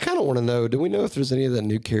 I kind of want to know. Do we know if there's any of that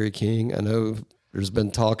new Kerry King? I know there's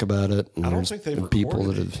been talk about it. And I don't there's think they've been people that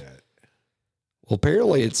recorded have. it yet. Well,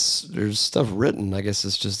 apparently there's stuff written. I guess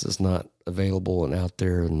it's not available and out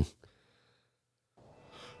there. And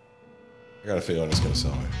I got a feeling it's going to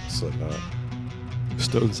sound like Slipknot.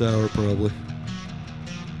 Stone Sour probably.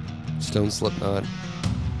 Stone Slipknot.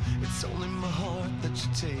 It's only my heart that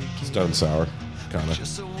you're taking. Stone Sour, kind of.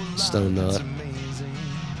 Just so alive, Stone Knot. it's amazing.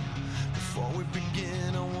 Before we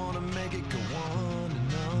begin, I want to make it go on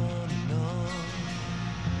and on and on.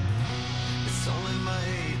 It's only my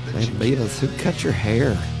hate that Man, Beatles, who cut your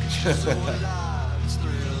hair? you're so alive, it's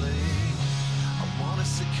thrilling. I want to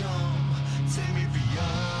succumb, take me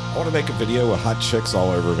beyond. I want to make a video with hot chicks all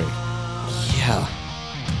over me. Yeah.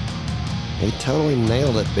 He totally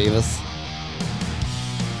nailed it, Beavis.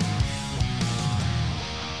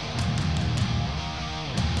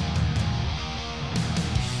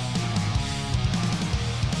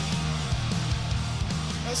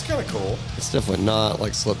 That's kind of cool. It's definitely not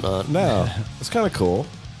like Slipknot. No, it's kind of cool.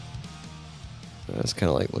 It's kind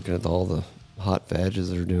of like looking at all the hot badges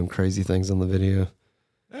that are doing crazy things on the video.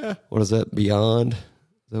 Yeah. What is that? Beyond? Is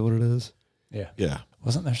that what it is? Yeah. Yeah.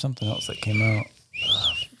 Wasn't there something else that came out?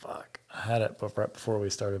 Oh, fuck. I had it right before we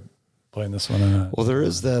started playing this one. Well, there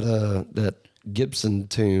is that Gibson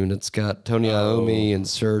tune. It's got Tony Iommi and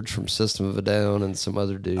Serge from System of a Down and some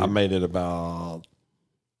other dude. I made it about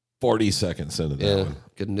 40 seconds into that yeah, one.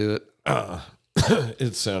 couldn't do it.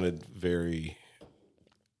 It sounded very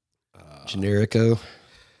Generico.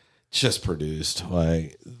 just produced.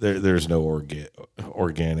 Like there's no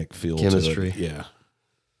organic feel Chemistry. to it. Yeah.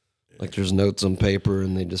 Like there's notes on paper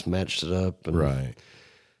and they just matched it up. And, Right.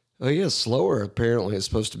 Oh yeah, Slower apparently is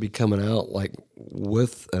supposed to be coming out like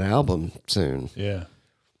with an album soon, Yeah.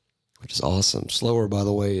 which is awesome. Slower, by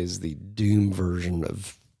the way, is the Doom version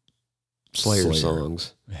of Slayer Slayer.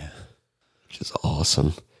 songs. Which is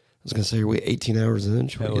awesome. I was going to say, are we 18 hours in?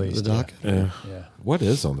 Should we At get to least, the doc? Yeah. Yeah. What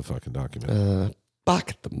is on the fucking document? Back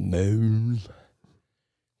at the Moon.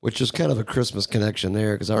 Which is kind of a Christmas connection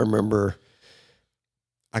there, because I remember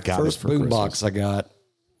I got first it for boombox Christmas. I got,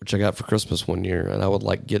 which I got for Christmas one year, and I would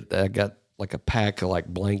I got like a pack of like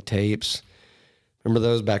blank tapes. Remember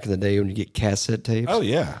those back in the day when you get cassette tapes? Oh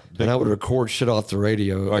yeah, And I would record shit off the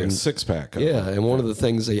radio. like a and, 6-pack. yeah, and one of the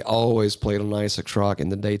things they always played on Isaac Rock in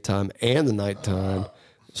the daytime and the nighttime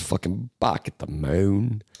was fucking Back at the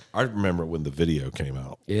Moon. I remember when the video came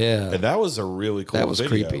out, Yeah, and that was a really cool. that was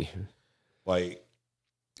video. creepy. Like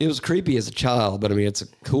It was creepy as a child, but I mean, it's a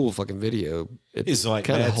cool fucking video. It he's like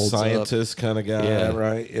kinda mad holds up. scientist kind of guy, Yeah.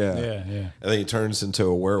 right? Yeah. Yeah. And then he turns into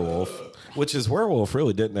a werewolf, which his werewolf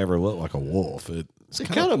really didn't ever look like a wolf. It's It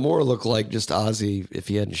kind of more looked like just Ozzy if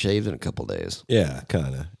he hadn't shaved in a couple days. yeah,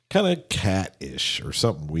 kind of cat-ish or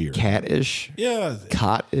something weird. Cat-ish, Yeah,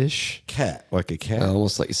 cot-ish. cat, like a cat.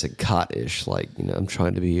 Almost like you said cot-ish, like, you know, I'm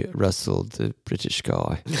trying to be Russell the British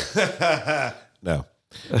guy. No.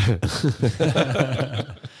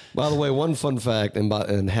 By the way, one fun fact,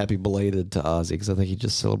 and happy belated to Ozzy, because I think he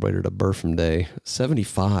just celebrated a birthday.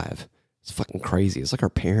 75. It's fucking crazy. It's like our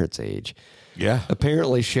parents' age. Yeah.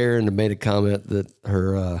 Apparently, Sharon made a comment that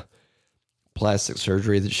her plastic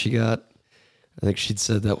surgery that she got, I think she'd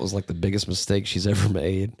said that was like the biggest mistake she's ever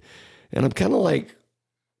made. And I'm kind of like,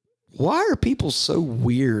 why are people so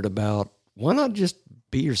weird about, why not just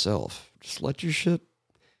be yourself? Just let your shit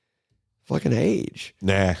fucking age.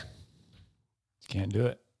 Nah. Can't do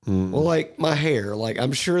it. Well, like my hair, like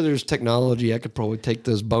I'm sure there's technology. I could probably take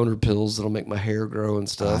those boner pills that'll make my hair grow and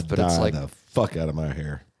stuff, but it's like the fuck out of my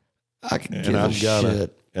hair. I could And give I'm a gonna.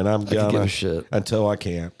 shit. And I'm I could give gonna a shit. until I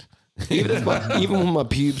can't. Even when my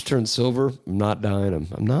pubes turn silver, I'm not dyeing them.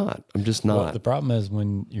 I'm not. I'm just not. Well, the problem is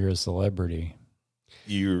when you're a celebrity,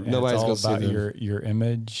 You and Nobody's it's all gonna see about them. your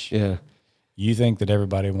image. Yeah. You think that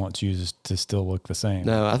everybody wants you to still look the same.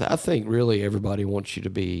 No, I think really everybody wants you to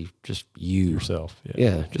be just you. Yourself. Yeah.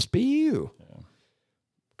 Yeah, just be you.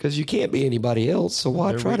 Because you can't be anybody else, so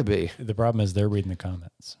why They're try to be? The problem is they're reading the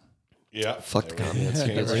comments. yeah. Fuck the comments.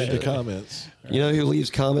 Can't read the comments. You know who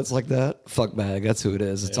leaves comments like that? Fuck bag. That's who it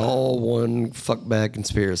is. It's all one fuck bag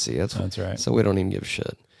conspiracy. That's right. So we don't even give a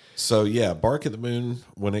shit. So yeah, Bark at the Moon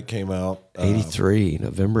when it came out. 83,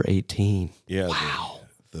 November 18. Yeah. Wow.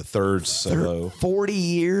 The third solo. 40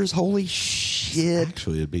 years? Holy shit.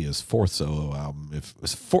 Actually, it'd be his fourth solo album. If it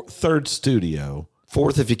was third studio.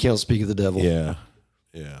 Fourth if you count Speak of the Devil. Yeah.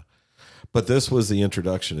 Yeah. But this was the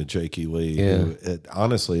introduction of Jakey Lee, who it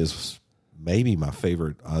honestly is maybe my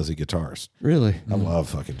favorite Ozzy guitarist. Really? I love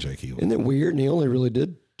fucking Jakey Lee. Isn't it weird? And he only really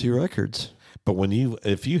did 2 records. But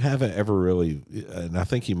if you haven't ever really, and I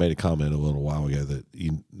think you made a comment a little while ago that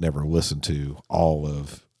you never listened to all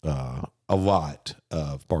of, a lot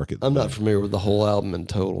of Bark at the I'm Moon. not familiar with the whole album in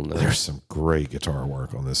total now. There's some great guitar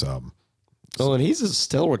work on this album. Oh, and he's a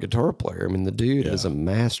stellar guitar player. I mean, the dude is a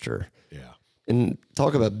master. Yeah. And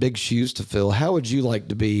talk about big shoes to fill. How would you like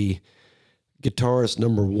to be guitarist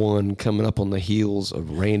number 1 coming up on the heels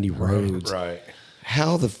of Randy Rhoads? Right.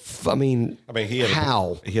 How I mean, he had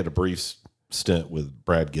how? he had a brief stint with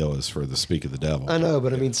Brad Gillis for the Speak of the Devil. I know,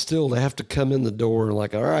 but I mean, still, to have to come in the door and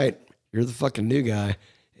like, all right, you're the fucking new guy,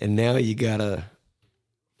 and now you gotta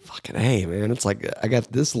fucking, hey, man, it's like I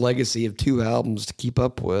got this legacy of 2 albums to keep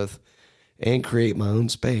up with and create my own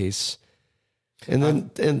space. And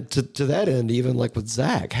then, and to that end, even like with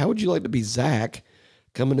Zach, how would you like to be Zach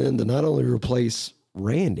coming in to not only replace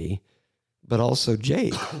Randy, but also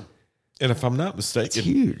Jake? And if I'm not It's mistaken,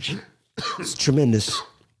 huge. It's tremendous.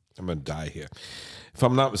 I'm going to die here. If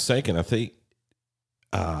I'm not mistaken, I think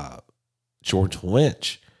George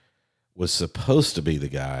Lynch was supposed to be the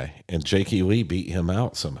guy, and Jakey Lee beat him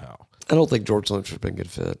out somehow. I don't think George Lynch would have been a good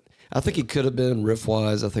fit. I think he could have been riff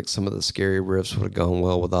wise. I think some of the scary riffs would have gone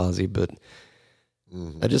well with Ozzy, but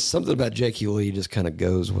I just something about Jakey Lee just kind of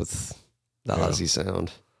goes with the Ozzy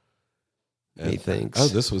sound. He thinks. Oh,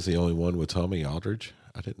 this was the only one with Tommy Aldridge?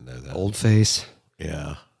 I didn't know that. Old Face.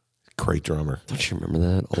 Yeah. Great drummer. Don't you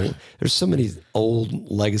remember that? There's so many old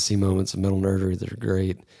legacy moments of metal nerdery that are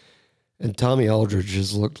great. And Tommy Aldridge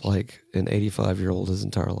just looked like an 85-year-old his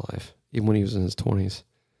entire life, even when he was in his 20s.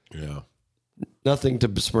 Yeah. Nothing to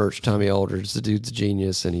besmirch Tommy Aldridge. The dude's a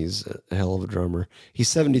genius, and he's a hell of a drummer. He's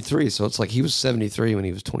 73, so it's like he was 73 when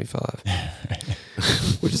he was 25,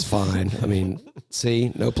 which is fine. I mean,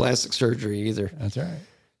 see, no plastic surgery either. That's right.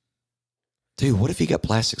 Dude, what if he got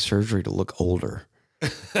plastic surgery to look older?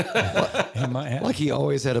 He might have. Like he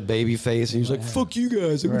always had a baby face, and he was like, "Fuck you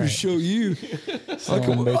guys! I'm going Right. to show you.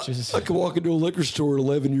 bitches. I can walk into a liquor store at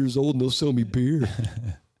 11 years old, and they'll sell me beer."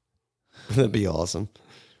 That'd be awesome.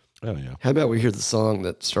 Oh yeah. How about we hear the song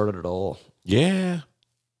that started it all? Yeah.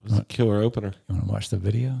 It was a killer opener. You want to watch the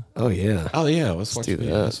video? Oh yeah, Oh yeah. Let's watch do the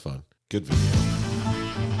video. that. That's fun. Good video.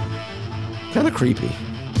 kind of creepy.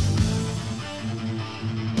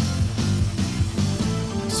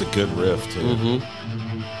 It's a good riff too. Mm-hmm.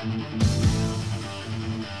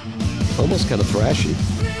 Almost kind of thrashy.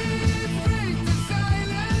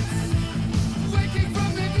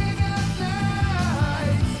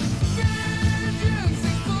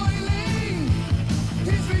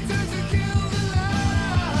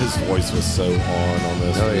 His voice was so on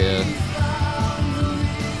this. Oh yeah.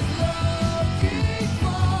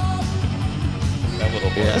 That little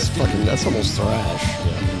Yeah, that's almost thrash.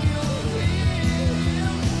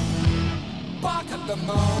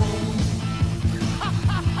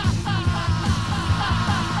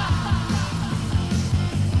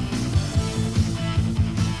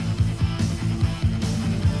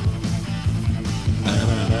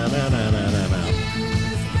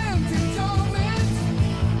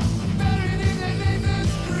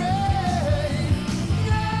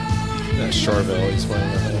 That Charvel he's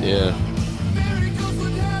playing with that. Yeah.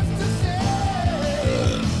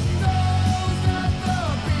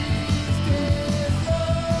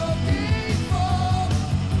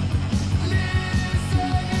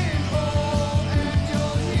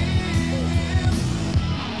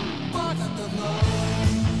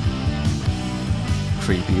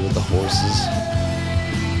 Creepy with the horses.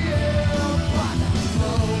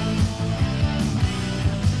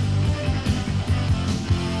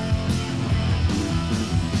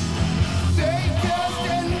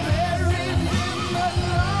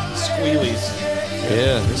 Squealies.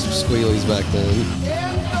 Yeah, there's some squealies back then.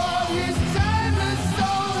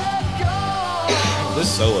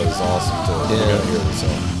 This solo is awesome too. Yeah. You gotta hear this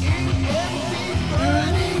song.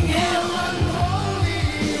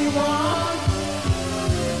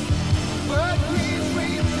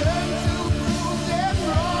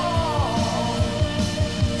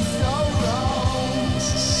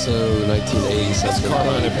 This is so 1980s. That's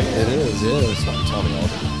Carmine and Pete. It is, yeah. It's not Tommy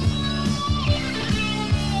Aldridge.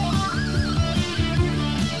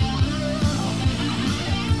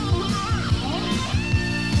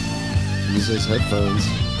 Use those headphones.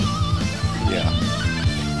 Yeah.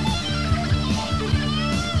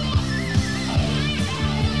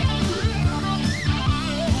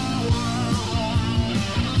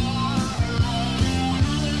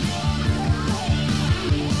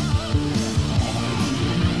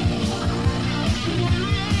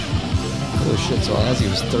 Holy shit, so Ozzy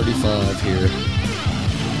was 35 here.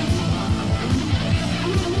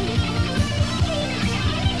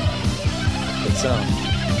 Good sound.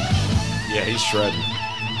 Yeah, he's shredding.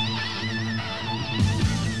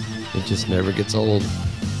 It just never gets old.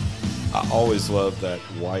 I always loved that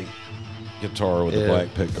white guitar with the Yeah.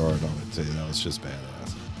 black pick guard on it too. That was just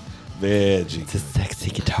badass. Veggie. It's a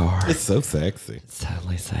sexy guitar. It's so sexy. It's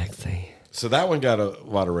totally sexy. So that one got a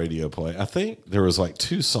lot of radio play. I think there was like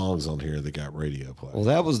 2 songs on here that got radio play. Well,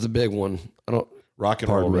 that was the big one. Rock and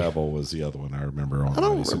Roll pardon me. Rebel was the other one I remember on I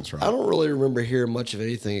 96 Rock. don't really remember hearing much of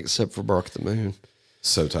anything except for Bark the Moon.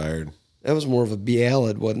 So tired. That was more of a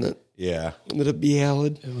ballad, wasn't it? Yeah. Wasn't it a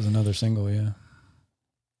ballad? It was another single, yeah.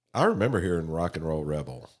 I remember hearing Rock and Roll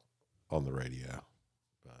Rebel on the radio.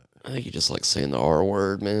 I think you just like saying the R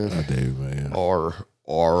word, man. I do, man.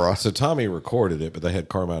 R. So Tommy recorded it, but they had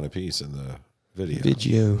Carmine Apiece in the video.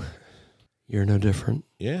 Video. You're no different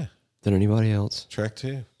Yeah. than anybody else. Track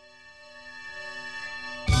 2.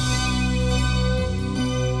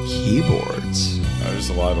 Keyboards. Oh, there's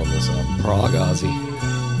a lot on this album. Prog Ozzy.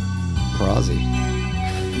 Prozzy.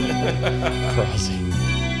 Crossy.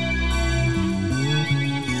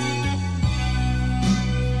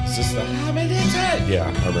 Is this the How Many Times? Yeah,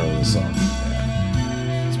 I remember this song.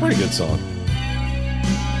 Yeah. It's a pretty good song.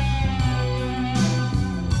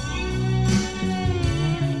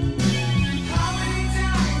 How many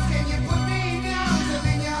times can you put me down till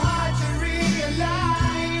in your heart to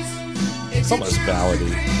realize It's almost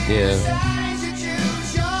ballady. Yeah. sides you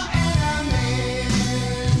choose your enemies?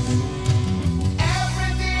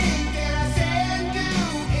 Everything that I say and do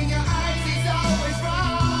in your eyes is always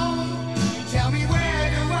wrong. Tell me where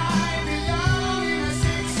do I belong in a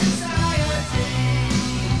sick society?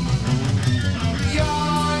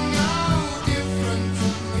 You're no different to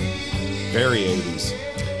me. Very 80s.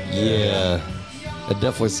 Yeah. It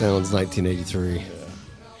definitely sounds 1983.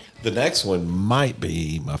 The next one might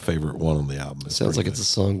be my favorite one on the album. Sounds like it's a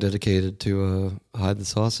song dedicated to Hide the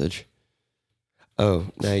Sausage. Oh,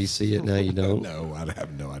 now you see it, now you don't. No, I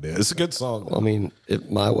have no idea. It's a good song. Well, I mean,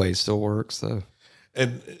 My Way still works, though.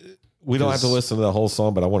 And we don't have to listen to the whole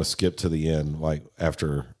song, but I want to skip to the end, like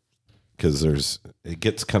after, because it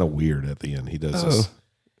gets kind of weird at the end. He does this.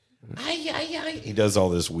 He does all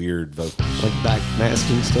this weird vocal. Like back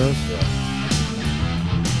masking stuff.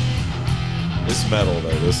 It's metal,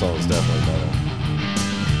 though. This song is definitely metal.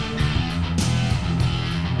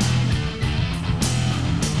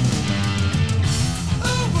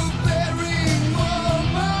 Overbearing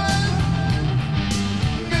woman,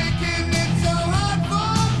 making it so hard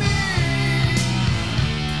for me.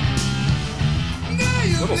 Now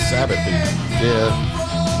you Little let Sabbath-y. it down Yeah. for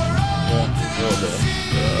all to A little bit. see.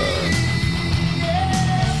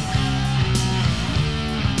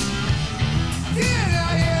 Can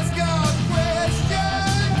I ask a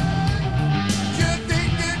question? You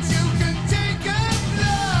think that you can take a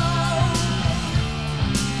blow?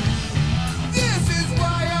 This is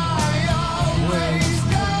why I always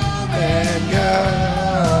come and go,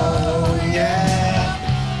 yeah.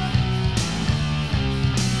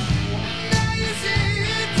 Now you see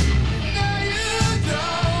it, now you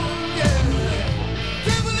don't, yeah.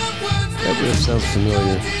 Dribble up words That riff sounds familiar. in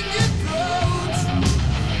your throat.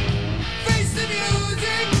 Face the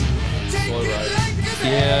music, take it like a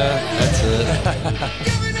Yeah, that's it.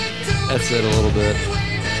 giving it to That's it a little bit. any way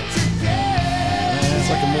that you can. It's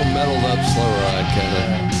like a more metaled up slow ride kind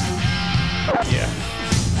of. Yeah.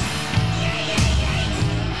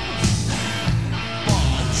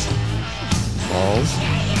 Balls.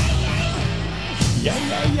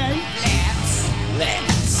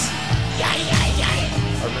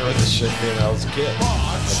 I remember this shit being when I was a kid.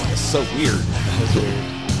 It's so weird.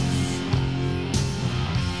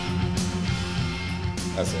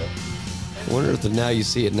 That's it. I wonder if the Now You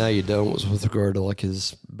See It, Now You Don't was with regard to like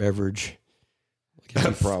his beverage.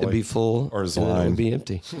 Like Probably. it'd be full Or his and then it line. would be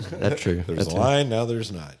empty. That's true. There's That's a line, now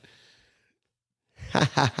there's not.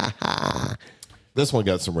 This one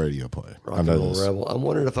got some radio play. Rock I and know Roll this. Rebel. I'm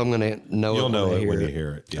wondering if I'm going to know You'll it know when I it when hear you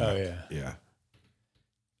hear it. Yeah. Oh, yeah. Yeah.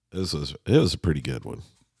 It was a pretty good one.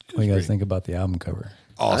 What do you guys think about the album cover?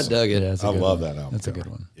 Awesome. I dug it. Yeah, it's a I good love one. that album. That's a cover.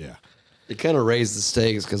 good one. Yeah. It kind of raised the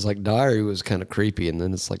stakes because like Diary was kind of creepy, and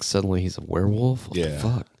then it's like suddenly he's a werewolf. What the Yeah.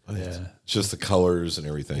 fuck? Yeah, It's just the colors and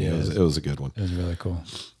everything. Yeah. It was a good one. it was really cool.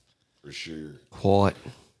 For sure. What?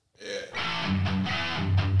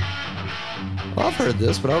 Well, I've heard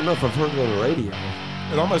this, but I don't know if I've heard it on the radio.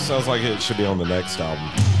 It almost sounds like it should be on the next album.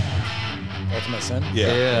 Ultimate Sin?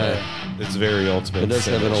 Yeah. Yeah. It's very ultimate. It does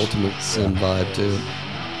have an Sin-ish. Ultimate Sin vibe to it.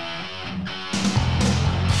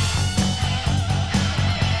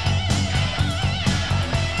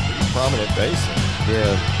 Prominent bass.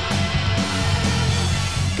 Yeah.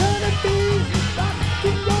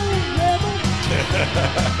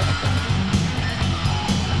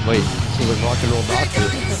 Wait, so the rock and roll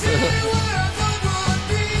doctor.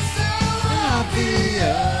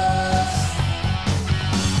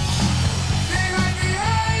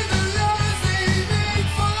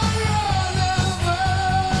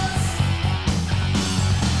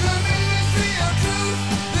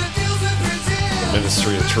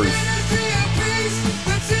 Ministry of Truth.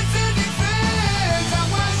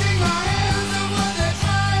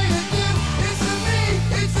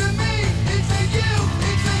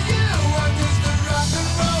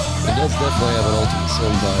 It does definitely have an Ultimate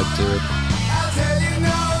Sin vibe to it.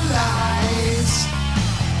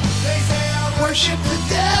 Worship the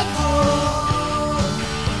devil.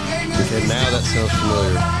 Okay, now that sounds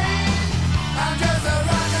familiar. I'm just a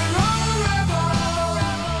rock and roll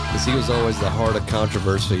rebel. Because he was always the heart of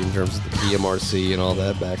controversy in terms of the PMRC and all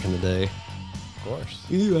that back in the day. Of course.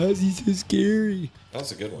 Ew, why is he so scary?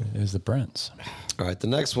 That's a good one. It was the Prince. All right, the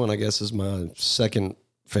next one, I guess, is my second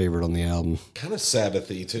favorite on the album. Kind of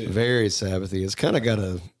Sabbathy too. Very Sabbathy. It's kind of got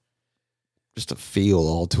just a feel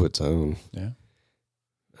all to its own. Yeah.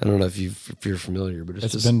 I don't know if you're familiar, but it's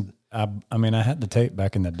It's just been, I mean, I had the tape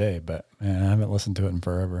back in the day, but man, I haven't listened to it in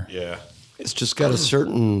forever. Yeah. it's just got a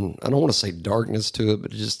certain, I don't want to say darkness to it,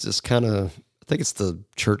 but it just kind of, I think it's the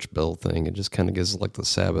church bell thing. It just kind of gives like the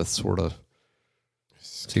Sabbath sort of.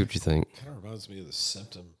 See what you think. Kind of reminds me of the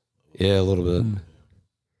Symptom. Yeah, a little bit.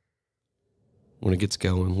 When it gets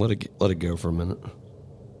going, let it go for a minute.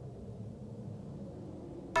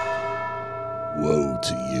 Woe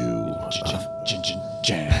to you.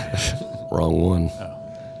 Wrong one.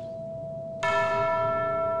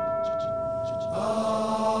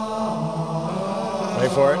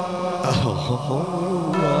 Wait for it. Oh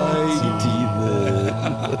my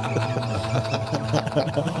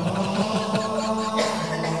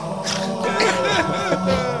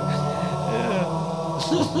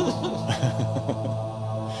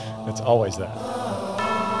It's always that.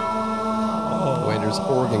 Wait, there's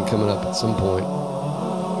organ coming up at some point.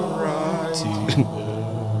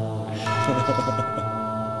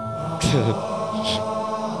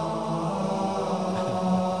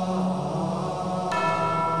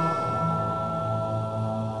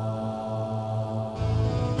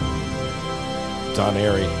 Don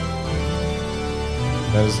Airy.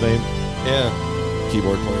 That his name? Yeah,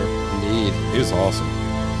 Keyboard player. indeed. He was awesome.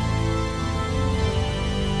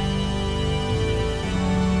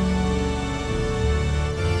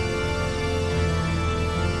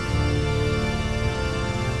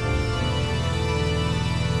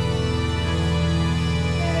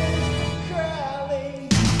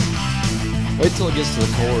 Wait till it gets to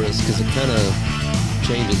the chorus because it kind of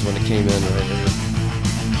changes when it came in right here.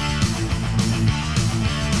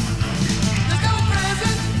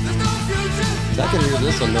 I can hear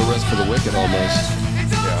this on No Rest for the Wicked almost.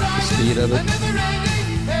 Yeah. The speed of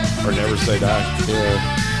it. Or Never Say Die.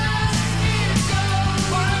 Yeah.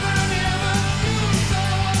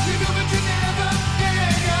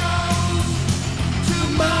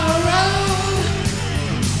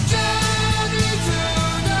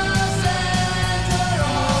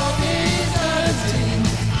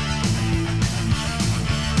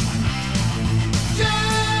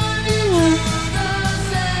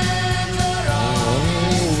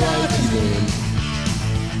 Alrighty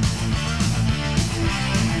then.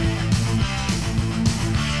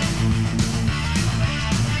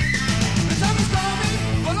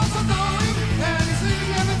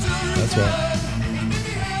 That's right.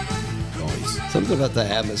 Something about the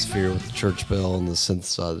atmosphere with the church bell and the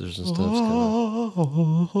synthesizers and stuff.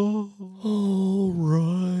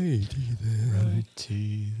 Alrighty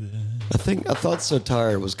then. I thought So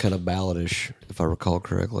Tired was kind of balladish, if I recall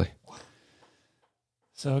correctly.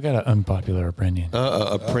 So I got an unpopular opinion.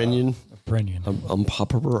 Opinion?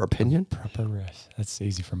 Unpopular opinion? Proper rest. That's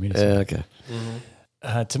easy for me to say. Yeah, okay.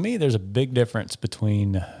 To me, there's a big difference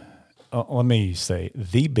between. Let me say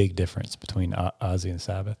the big difference between Ozzy and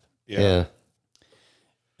Sabbath Yeah.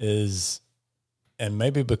 is, and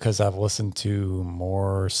maybe because I've listened to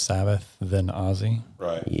more Sabbath than Ozzy.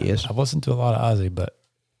 Right. Yes. I've listened to a lot of Ozzy, but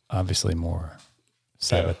obviously more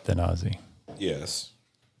Sabbath than Ozzy. Yes.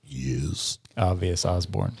 Yes. Obvious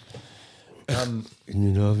Osborne. Isn't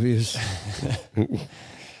it obvious?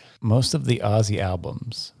 Most of the Ozzy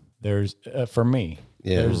albums, there's for me,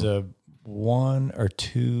 Yeah. there's a one or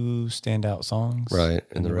two standout songs, Right,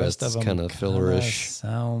 and the rest is of them kinda fillerish.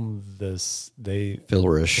 Sound this they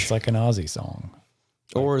Fillerish. It's like an Ozzy song.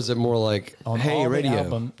 Or is it more like, On hey, all the radio?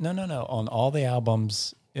 album, no. On all the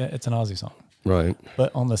albums, yeah, it's an Ozzy song. Right.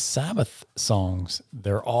 But on the Sabbath songs,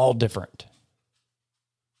 they're all different.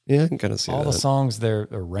 Yeah, I can kind of see All that. the songs they're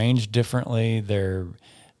arranged differently.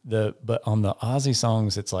 But on the Ozzy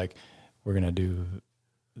songs, it's like we're gonna do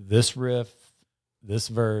this riff, this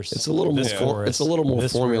verse. It's a little more. this chorus, It's a little more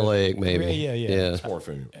this riff. formulaic, maybe. Yeah. Yeah.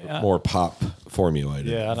 More pop formulated.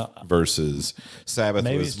 Yeah, I don't- versus Sabbath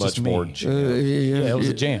Maybe was it's much just more me. jam. Yeah, it was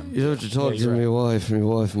a jam. You have to talk Yeah, to you're my wife. My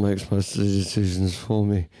wife makes most of the decisions for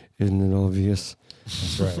me. Isn't it obvious?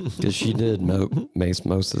 That's right. Because she did makes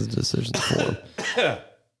most of the decisions for him. I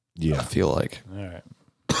Yeah. feel like. All right.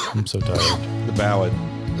 I'm so tired. The ballad.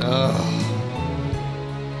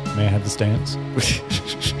 May I have the stance?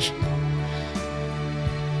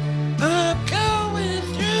 I'm going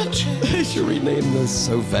through change. They should rename this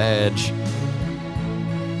So Vag.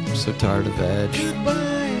 I'm so tired of Vag.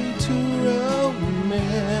 Goodbye to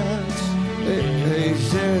romance. Hey,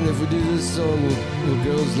 Sharon, if we do this song, will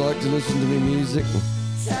girls like to listen to the music?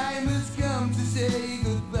 Time has come to say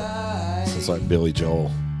goodbye. It's like Billy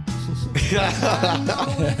Joel. It's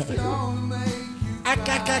gonna make you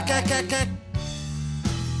cry.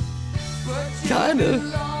 But you Kinda.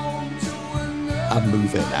 belong to another. I'm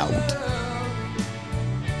moving out.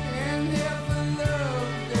 And if a love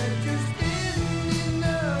that just isn't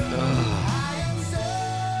enough, I am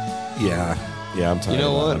so Yeah. Yeah, I'm tired. You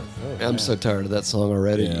know of what? I'm so tired of that song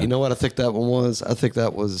already. Yeah. You know what I think that one was? I think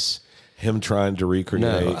that was him trying to recreate.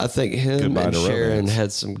 no. I think him Goodbye and to Sharon Romance.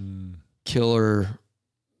 had some killer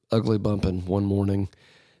ugly bumping one morning,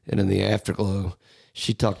 and in the afterglow,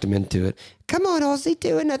 she talked him into it. Come on, Ozzy,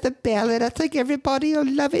 do another ballad. I think everybody will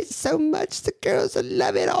love it so much. The girls will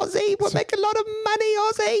love it, Ozzy. We'll make a lot of money,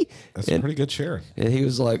 Ozzy. That's a pretty good share. And he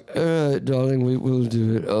was like, darling, we will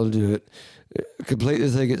do it. I'll do it. I completely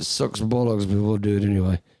think it sucks bollocks, but we'll do it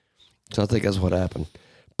anyway. So I think that's what happened.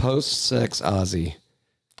 Post-sex Ozzy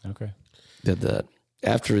Okay. did that.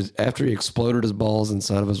 After he exploded his balls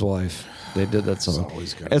inside of his wife, they did that song.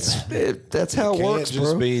 That's how it Can't works,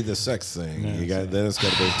 just bro. be the sex thing. You got then it's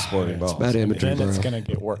got to be exploding balls. Bad imagery, Then bro. it's going to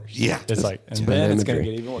get worse. Yeah. It's like, and bad then it's going to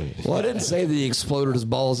imagery. get even worse. Well, I didn't say that he exploded his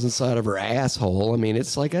balls inside of her asshole. I mean,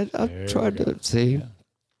 it's like I tried to see,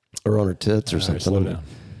 or on her tits or All right, something. slow down.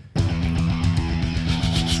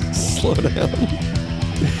 Slow down.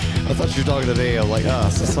 I thought you were talking to me. I'm like,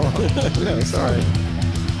 it's a song. No, sorry.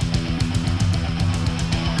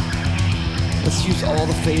 Let's use all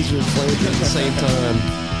the phaser and flanger at the same time.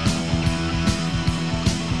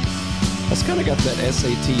 That's kind of got that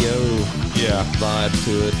SATO vibe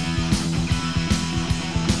to it.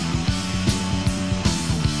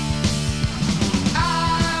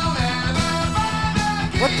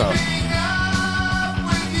 What the?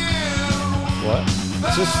 What?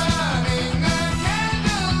 Just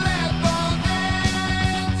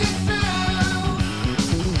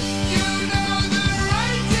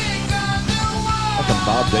like a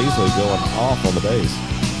Bob Daisley going off on the bass.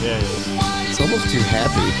 Yeah, it is. It's almost too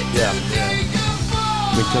happy. Yeah.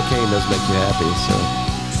 I mean, cocaine does make you happy, so.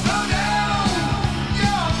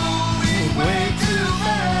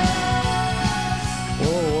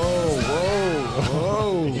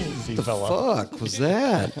 Whoa. Easy, The fella. fuck was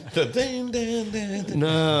that?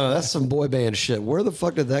 No, that's some boy band shit. Where the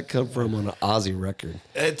fuck did that come from on an Ozzy record?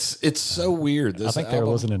 It's so weird. This I think they were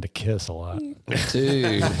album- listening to Kiss a lot.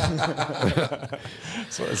 Dude.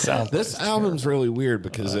 That's what it sounds This album's really weird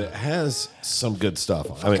because it has some good stuff.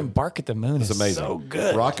 I Fucking mean, Bark at the Moon it's is amazing. so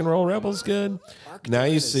good. Rock and Roll Rebels good. Now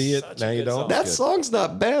you see it. such Now a you good don't. song. That It's good. song's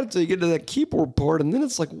not bad until you get to that keyboard part, and then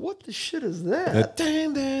it's like, what the shit is that?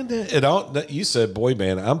 It all. You said boy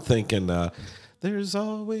band. I'm thinking. There's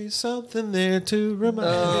always something there to remind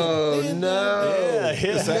Oh, me. no.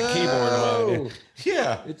 It's that keyboard line.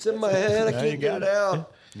 Yeah, It's in my head. I you can't get got it it.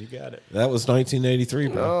 out. You got it. that was 1983,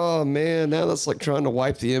 bro. Oh, man. Now that's like trying to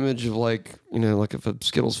wipe the image of like, you know, like if a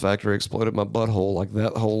Skittles factory exploded my butthole, like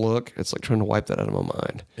that whole look. It's like trying to wipe that out of my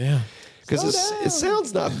mind. Yeah. Because it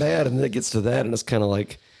sounds not bad, and then it gets to that, and it's kind of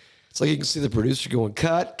like, it's like you can see the producer going,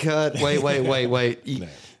 cut, wait.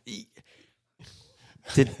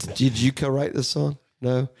 Did you co-write this song?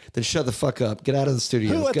 No? Then shut the fuck up. Get out of the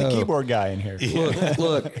studio. Who let Go. the keyboard guy in here?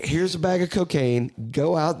 Look, here's a bag of cocaine.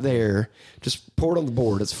 Go out there. Just pour it on the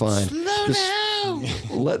board. It's fine.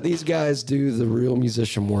 Let these guys do the real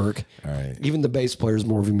musician work. All right. Even the bass player is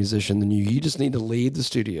more of a musician than you. You just need to lead the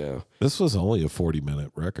studio. This was only a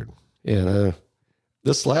 40-minute record. Yeah, no.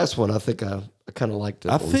 This last one, I think I kind of liked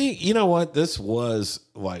it. I think you know what, this was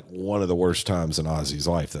like one of the worst times in Ozzy's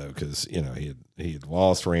life, though, because you know he had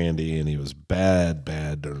lost Randy and he was bad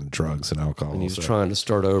on drugs and alcohol. he was trying to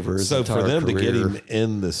start over. His so for entire them to get career. him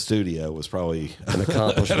in the studio was probably An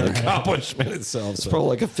accomplishment. an accomplishment itself. It's So. probably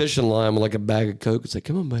like a fishing line with like a bag of Coke. It's like,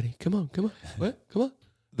 come on, buddy. Come on. What? Come on.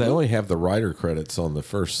 They only have the writer credits on the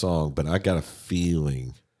first song, but I got a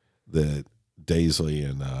feeling that Daisley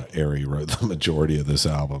and Airy wrote the majority of this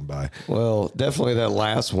album Well, definitely that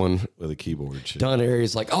last one. with a keyboard. Shit. Don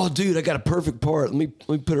Airy's like, oh, dude, I got a perfect part. Let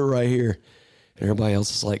me put it right here. And everybody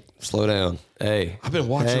else is like, slow down. Hey. I've been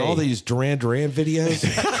watching all these Duran Duran videos,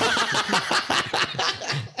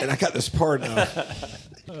 and I got this part.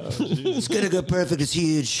 It's going to go perfect. It's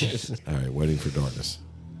huge. All right, Waiting for Darkness.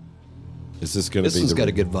 Is this going to This be? one's got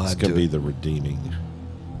a good vibe It's going to to be it. the redeeming.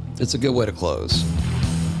 It's a good way to close.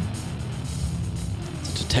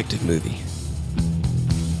 It's a detective movie.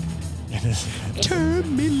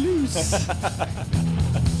 Turn me loose.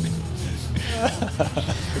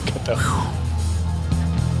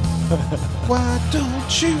 Why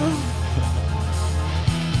don't you?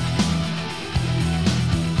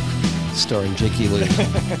 Starring Jakey Lee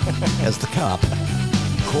as the cop.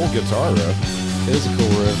 Cool guitar riff. It is a cool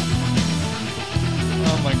riff.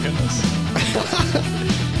 Oh my goodness.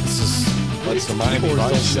 This is like the Miami Keyboards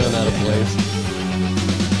don't Vice sound out of place.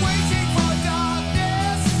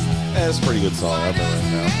 That's a pretty good song. I know that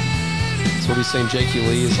now. So what he's saying, Jakey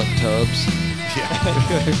Lee is like Tubbs.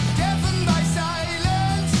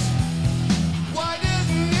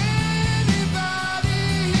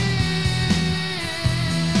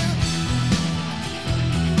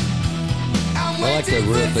 I like that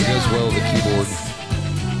riff. That goes well with the keyboard.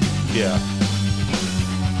 Yeah.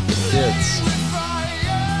 It fits.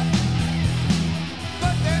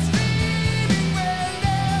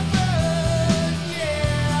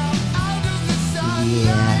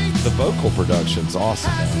 The vocal production's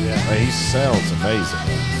awesome. Man. Yeah. He sounds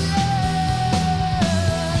amazing.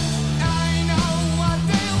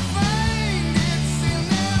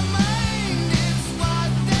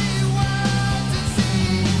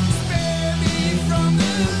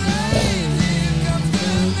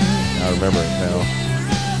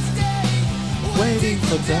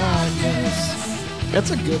 for darkness.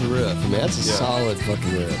 That's a good riff. I mean, that's a solid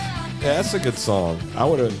fucking riff. Yeah, that's a good song. I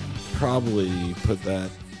would have probably put that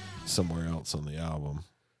somewhere else on the album.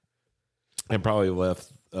 And probably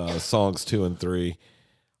left songs 2 and 3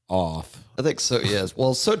 off. I think so, yes.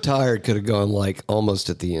 Well, So Tired could have gone like almost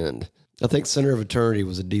at the end. I think Center of Eternity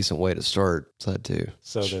was a decent way to start side 2.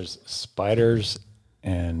 So there's Spiders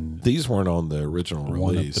and These weren't on the original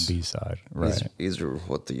one release. up the B-side. Right. These are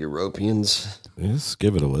what the Europeans. Let's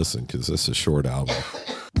give it a listen because this is a short album.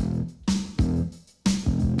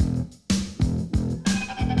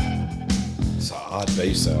 It's an odd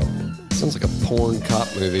bass sound. Sounds like a porn cop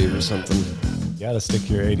movie or something. You got to stick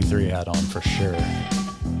your 83 hat on for sure.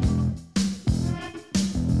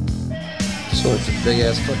 So it's a big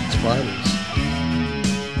ass fucking spiders.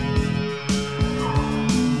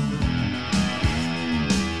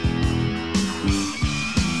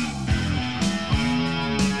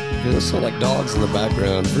 Yeah, those sound like dogs in the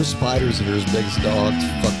background. If there's spiders that are as big as dogs,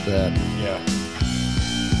 fuck that. Yeah.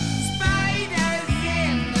 Spiders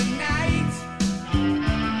in the night,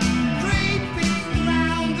 creeping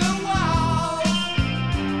round the walls.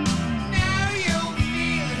 Now you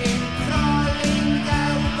feel him crawling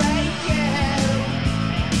over you.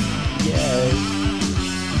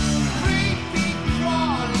 Creepy,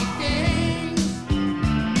 crawly things.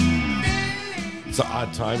 It's an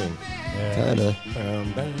odd timing. Kinda.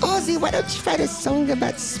 Ozzy, why don't you write a song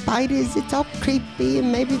about spiders? It's all creepy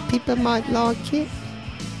and maybe people might like it.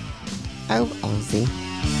 Oh, Ozzy.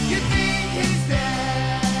 You think he's there?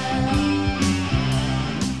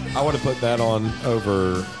 I would have put that on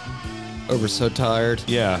over. Over So Tired.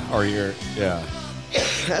 Yeah, or your. Yeah.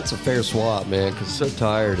 That's a fair swap, man, because So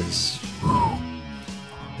Tired is.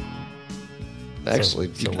 Actually,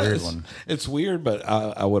 It's a weird one. It's weird, but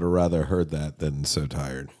I would have rather heard that than So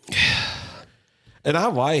Tired. And I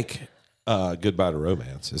like Goodbye to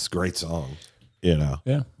Romance. It's a great song, you know.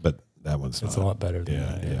 Yeah. But that one's It's not. a lot better than Yeah,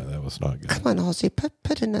 that. yeah, that was not good. Come on, Ozzy,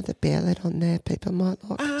 put another ballad on there. People might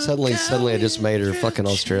like it. suddenly I just made her fucking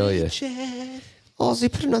Australia.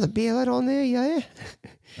 Ozzy, put another ballad on there, yeah?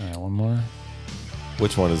 All right, one more.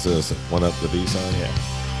 Which one is this? One up the B side? Yeah.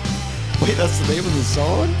 Wait, that's the name of the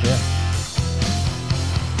song? Yeah.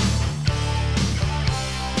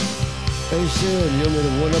 Hey, Sharon, you want me to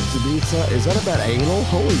one up the B-side? Is that about anal?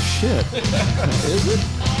 Holy shit. Is it?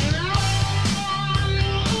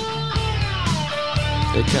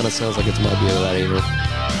 It kind of sounds like it might be about anal.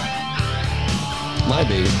 Might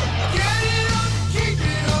be. Get it up, keep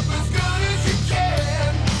it up as good as you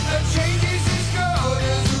can. The change is as good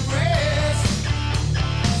as the rest.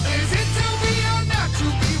 Is it to be or not to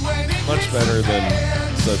be when it Much hits better the than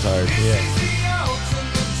fan? So Tired. This is the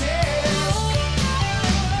ultimate test.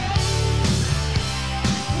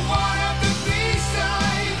 One of the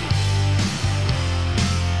B-side.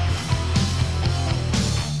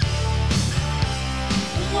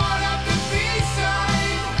 One of the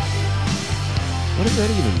B-side. What does that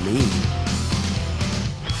even mean?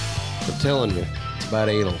 I'm telling you, it's about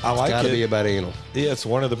anal. I like It's got to it. be about anal. Yeah, it's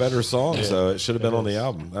one of the better songs, so it should have been on the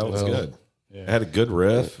album. That was good. It had a good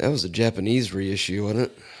riff. That was a Japanese reissue, wasn't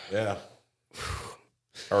it? Yeah.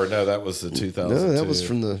 Or no, that was the 2002. No, that was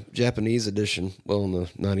from the Japanese edition. Well, in the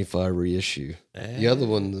 '95 reissue. The other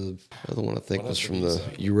one I think was from the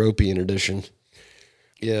European edition.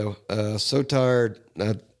 Yeah, So Tired.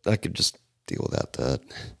 I could just deal without that.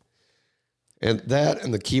 And that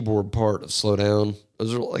and the keyboard part of Slow Down.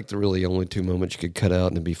 Those are like the really only two moments you could cut out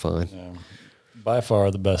and it'd be fine. By far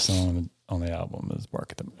the best song on the album is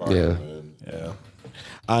Bark at the Moon. Yeah.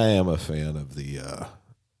 I am a fan of the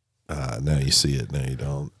Now You See It, Now You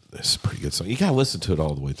Don't. It's a pretty good song. You gotta listen to it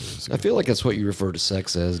all the way through. It's I good. feel like that's what you refer to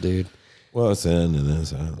sex as, dude. Well, it's in and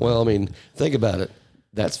it's out. Well, I mean, think about it.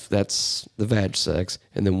 That's the vag sex,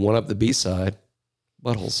 and then one up the B side,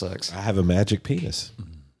 butthole sex. I have a magic penis.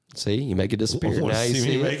 See, you make it disappear. Wanna Now you see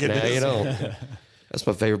me see make it. it Now you don't. That's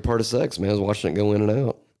my favorite part of sex, man. Is watching it go in and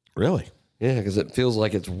out. Really? Yeah, because it feels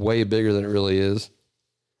like it's way bigger than it really is.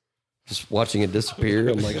 Just watching it disappear,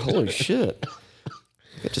 I'm like, holy shit!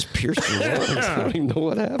 It just pierced your lungs. I don't even know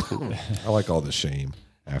what happened. I like all the shame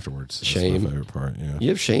afterwards. That's Shame? my favorite part. Yeah. You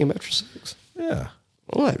have shame after sex? Yeah.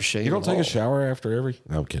 I don't have shame. You don't at take all. a shower after every?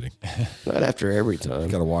 No, I'm kidding. Not after every time.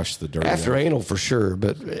 Got to wash the dirt. After out. anal for sure,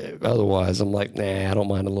 but otherwise, I'm like, nah, I don't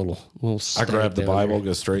mind a little. I stank grab the down Bible, there.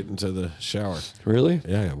 go straight into the shower. Really?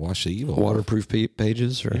 Yeah, wash the evil. Waterproof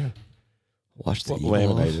pages or wash the evil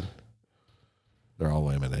laminated. off? They're all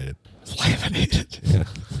laminated. Laminated.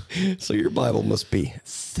 Yeah. So your Bible must be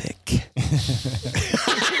thick.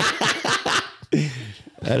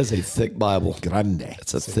 That is a thick Bible. Grande.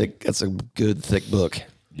 That's a good thick book.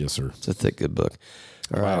 Yes, sir. It's a thick, good book.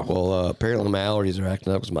 All right. Well, apparently my allergies are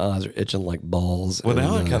acting up because my eyes are itching like balls. Well,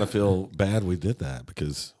 now I kind of feel bad we did that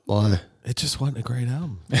because why? it just wasn't a great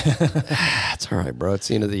album. It's all right, bro. It's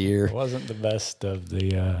the end of the year. It wasn't the best of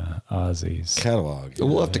the Ozzy's Catalog.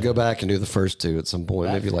 We'll have to go back and do the first two at some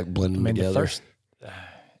point. Maybe like blend them together. The first,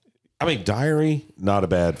 I mean, Diary, not a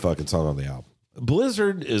bad fucking song on the album.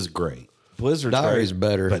 Blizzard is great. Blizzard's Diary's great,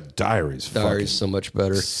 better. but Diary's so much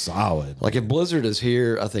better. solid. Like if Blizzard is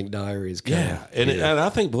here, I think Diary's Yeah, and I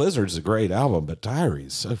think Blizzard's a great album, but Diary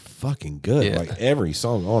is so fucking good. Yeah. Like every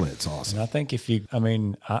song on it's awesome. and I think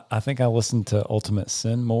I think I listened to Ultimate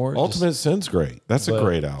Sin more. Ultimate Sin's great. That's a but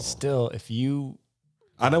great album. Still, if you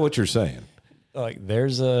I know what you're saying. like,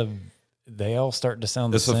 they all start to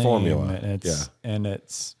sound the It's a same. formula. And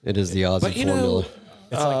it's It is the Ozzy But you formula. know,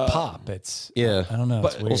 it's like pop. It's Yeah. I don't know. But-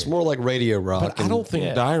 It's Well, weird. it's more like radio rock. but I and- don't think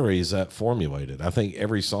Yeah. Diary is that formulated. I think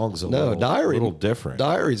every song's a No, little different.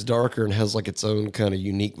 Diary's darker and has like its own kind of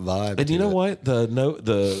unique vibe. And you to know it.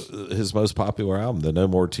 what? His most popular album, the No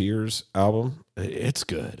More Tears album, it's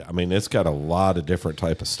good. I mean, it's got a lot of different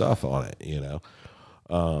type of stuff on it. You know,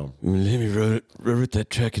 Lemmy wrote that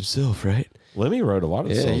track himself, right? Lemmy wrote a lot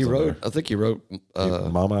of Yeah, songs. he on wrote. I think he wrote.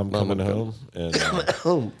 Mama, I'm Coming Home, and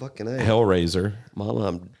Oh, fucking A. Hellraiser. Mama,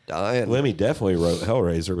 I'm dying. Lemmy definitely wrote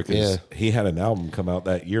Hellraiser because Yeah. he had an album come out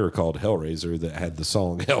that year called Hellraiser that had the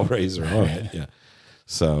song Hellraiser on it. Yeah.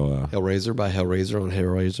 So Hellraiser by Hellraiser on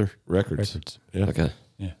Hellraiser. records. Yeah. Okay.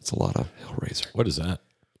 Yeah. It's a lot of Hellraiser. What is that?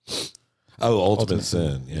 Oh, Ultimate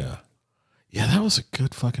Sin. Yeah. Yeah, that was a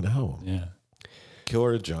good fucking album. yeah.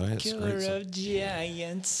 Killer of Giants. great song. of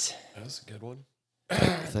Giants. That was a good one.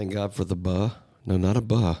 Thank God for the No, not a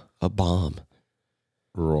bomb.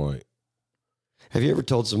 Right. Have you ever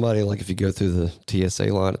told somebody, like, if you go through the TSA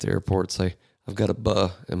line at the airport, say, I've got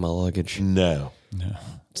a in my luggage? No. No.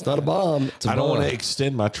 It's not a bomb. It's a I don't want buh. to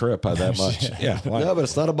extend my trip by that much. Yeah. Why? No, but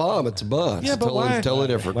it's not a bomb. It's a bus. Yeah, It's but totally, why? totally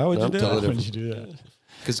different. Why would you do totally that? Why would different. you do that?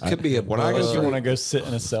 Because it could be a when I Because you buh. want to go sit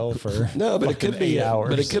in a cell for No, but it could fucking be 8 hours.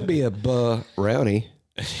 But it could be a brownie.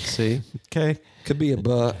 See, Okay. could be a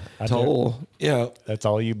do. toll. You know, That's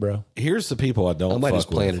all you, bro. here's the people I don't I might fuck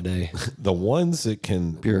just plan with. today. The ones that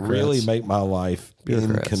can Bureaucrats. really make my life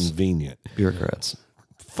Bureaucrats. inconvenient. Bureaucrats.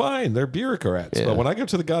 Fine, they're bureaucrats. Yeah. But when I go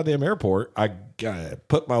to the goddamn airport, I gotta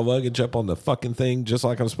put my luggage up on the fucking thing just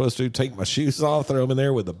like I'm supposed to. Take my shoes off, throw them in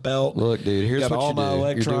there with a belt. Look, dude, here's Got what all you my do. You're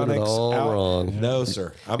doing it electronics all out. wrong. No,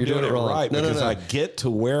 sir. I'm You're doing doing it it wrong. right No, no, because no. I get to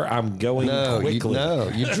where I'm going quickly.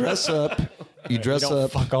 You dress up. You dress Don't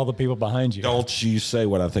up. fuck all the people behind you. Don't you say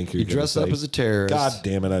what I think you're You gonna dress up say. as a terrorist. God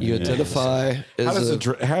damn it! I You knew identify How as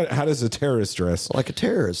does how does a terrorist dress? like a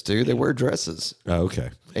terrorist, dude. They wear dresses Oh,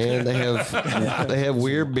 okay. and they have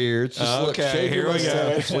weird beards. Just look, shave your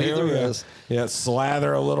mustache, leave the rest. Yeah,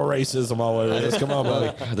 slather a little racism all over this. Come on,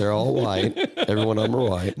 buddy. They're all white. Every one of them are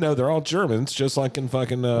white. No, they're all Germans, just like in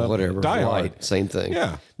fucking Whatever. Die Hard. White. Same thing.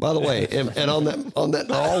 Yeah. By the way, and on that,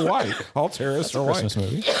 They're all white. All terrorists are white. Christmas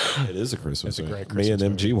movie. It is a Christmas movie. great Me and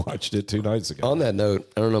Christmas MG watched it 2 nights ago. on that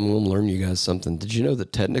note, I don't know. I'm going to learn you guys something. Did you know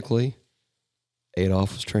that technically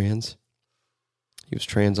Adolf was trans? He was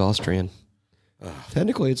trans Austrian.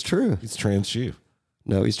 Technically, it's true. He's trans Jew.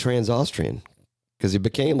 No, he's trans Austrian because he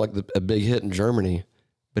became like a big hit in Germany,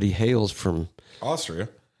 but he hails from Austria.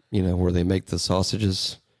 where they make the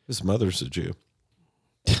sausages. His mother's a Jew.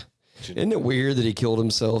 Isn't it weird that he killed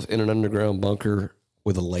himself in an underground bunker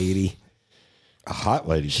with a lady? A hot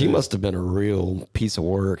lady. She too. must have been a real piece of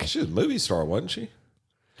work. She was a movie star, wasn't she?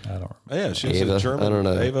 I don't. Yeah, she was Ava, a German. I don't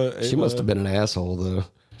know. Ava, She must have been an asshole though.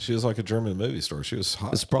 She was like a German movie star. She was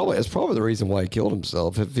hot. It's probably the reason why he killed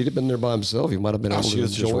himself. If he'd have been there by himself, he might have been able She to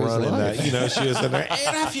was just enjoy his running life. that. You know, she was in there.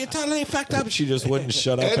 Adolf, you're totally fucked up. She just wouldn't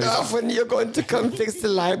shut up. Adolf, when you're going to come fix the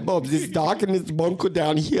light bulbs, it's dark in this bunker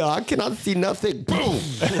down here. I cannot see nothing. Boom!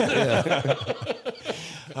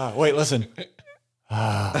 Wait, listen.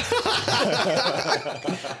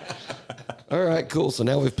 All right, cool. So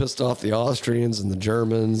now we've pissed off the Austrians and the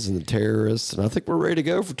Germans and the terrorists, and I think we're ready to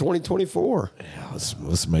go for 2024.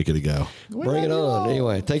 Let's make it a go. Bring it on.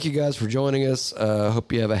 Anyway, thank you guys for joining us.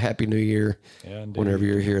 Hope you have a happy new year whenever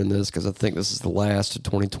you're hearing this, because I think this is the last of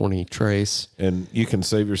 2020 Trace. And you can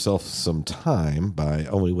save yourself some time by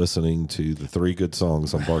only listening to the 3 good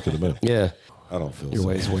songs on Bark of the Moon. Yeah, I don't feel your so.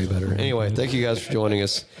 way's way better. Anyway, thank you guys for joining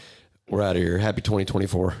us. We're out of here. Happy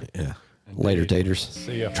 2024. Yeah. Later, taters.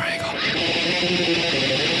 See ya.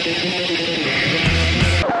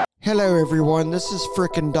 Hello, everyone. This is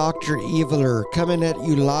frickin' Dr. Eviler coming at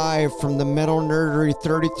you live from the Metal Nerdery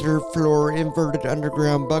 33rd floor inverted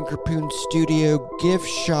underground Bunker Poon Studio gift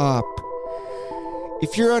shop.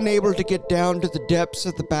 If you're unable to get down to the depths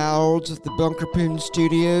of the bowels of the Bunker Poon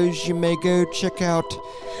Studios, you may go check out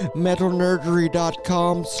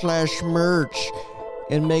metalnerdery.com/merch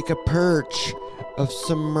and make a perch of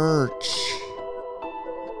some merch.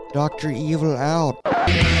 Dr. Evil out.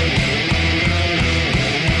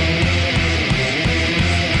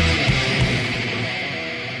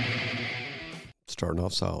 Starting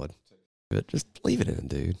off solid. But just leave it in,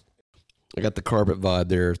 dude. I got the carpet vibe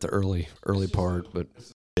there at the early part, but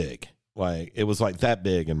Big. Like, it was like that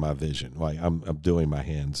big in my vision. Like, I'm doing my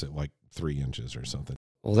hands at like 3 inches or something.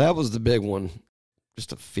 well, that was the big one.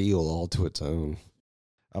 Just a feel all to its own.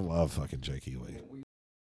 I love fucking Jake Ely.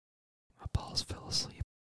 My balls fell asleep.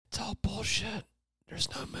 It's all bullshit. There's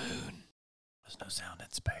no moon. There's no sound in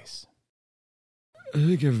space. I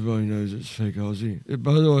think everybody knows it's fake Ozzy.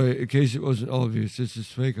 By the way, in case it wasn't obvious, this is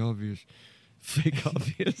fake obvious. Fake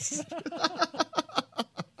obvious.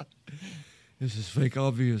 This is fake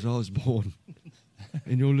obvious Osborne.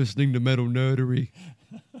 And you're listening to Metal Nerdery.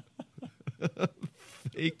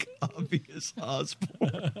 Fake obvious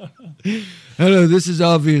Osborne. Hello, this is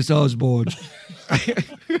obvious Osborne.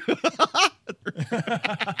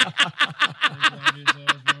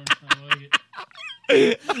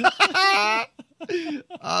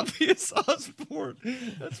 Obvious Osborne.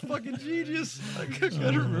 That's fucking genius. I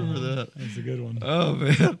gotta remember that. That's a good one. Oh,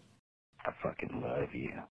 man. I fucking love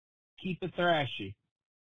you. Keep it thrashy.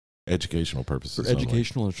 Educational purposes. For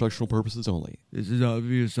educational and instructional purposes only. This is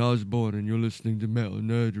obvious Osborne, and you're listening to Metal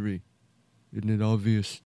Nerdery. Isn't it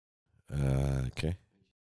obvious? Okay.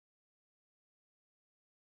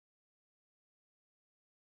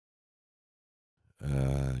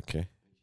 Okay.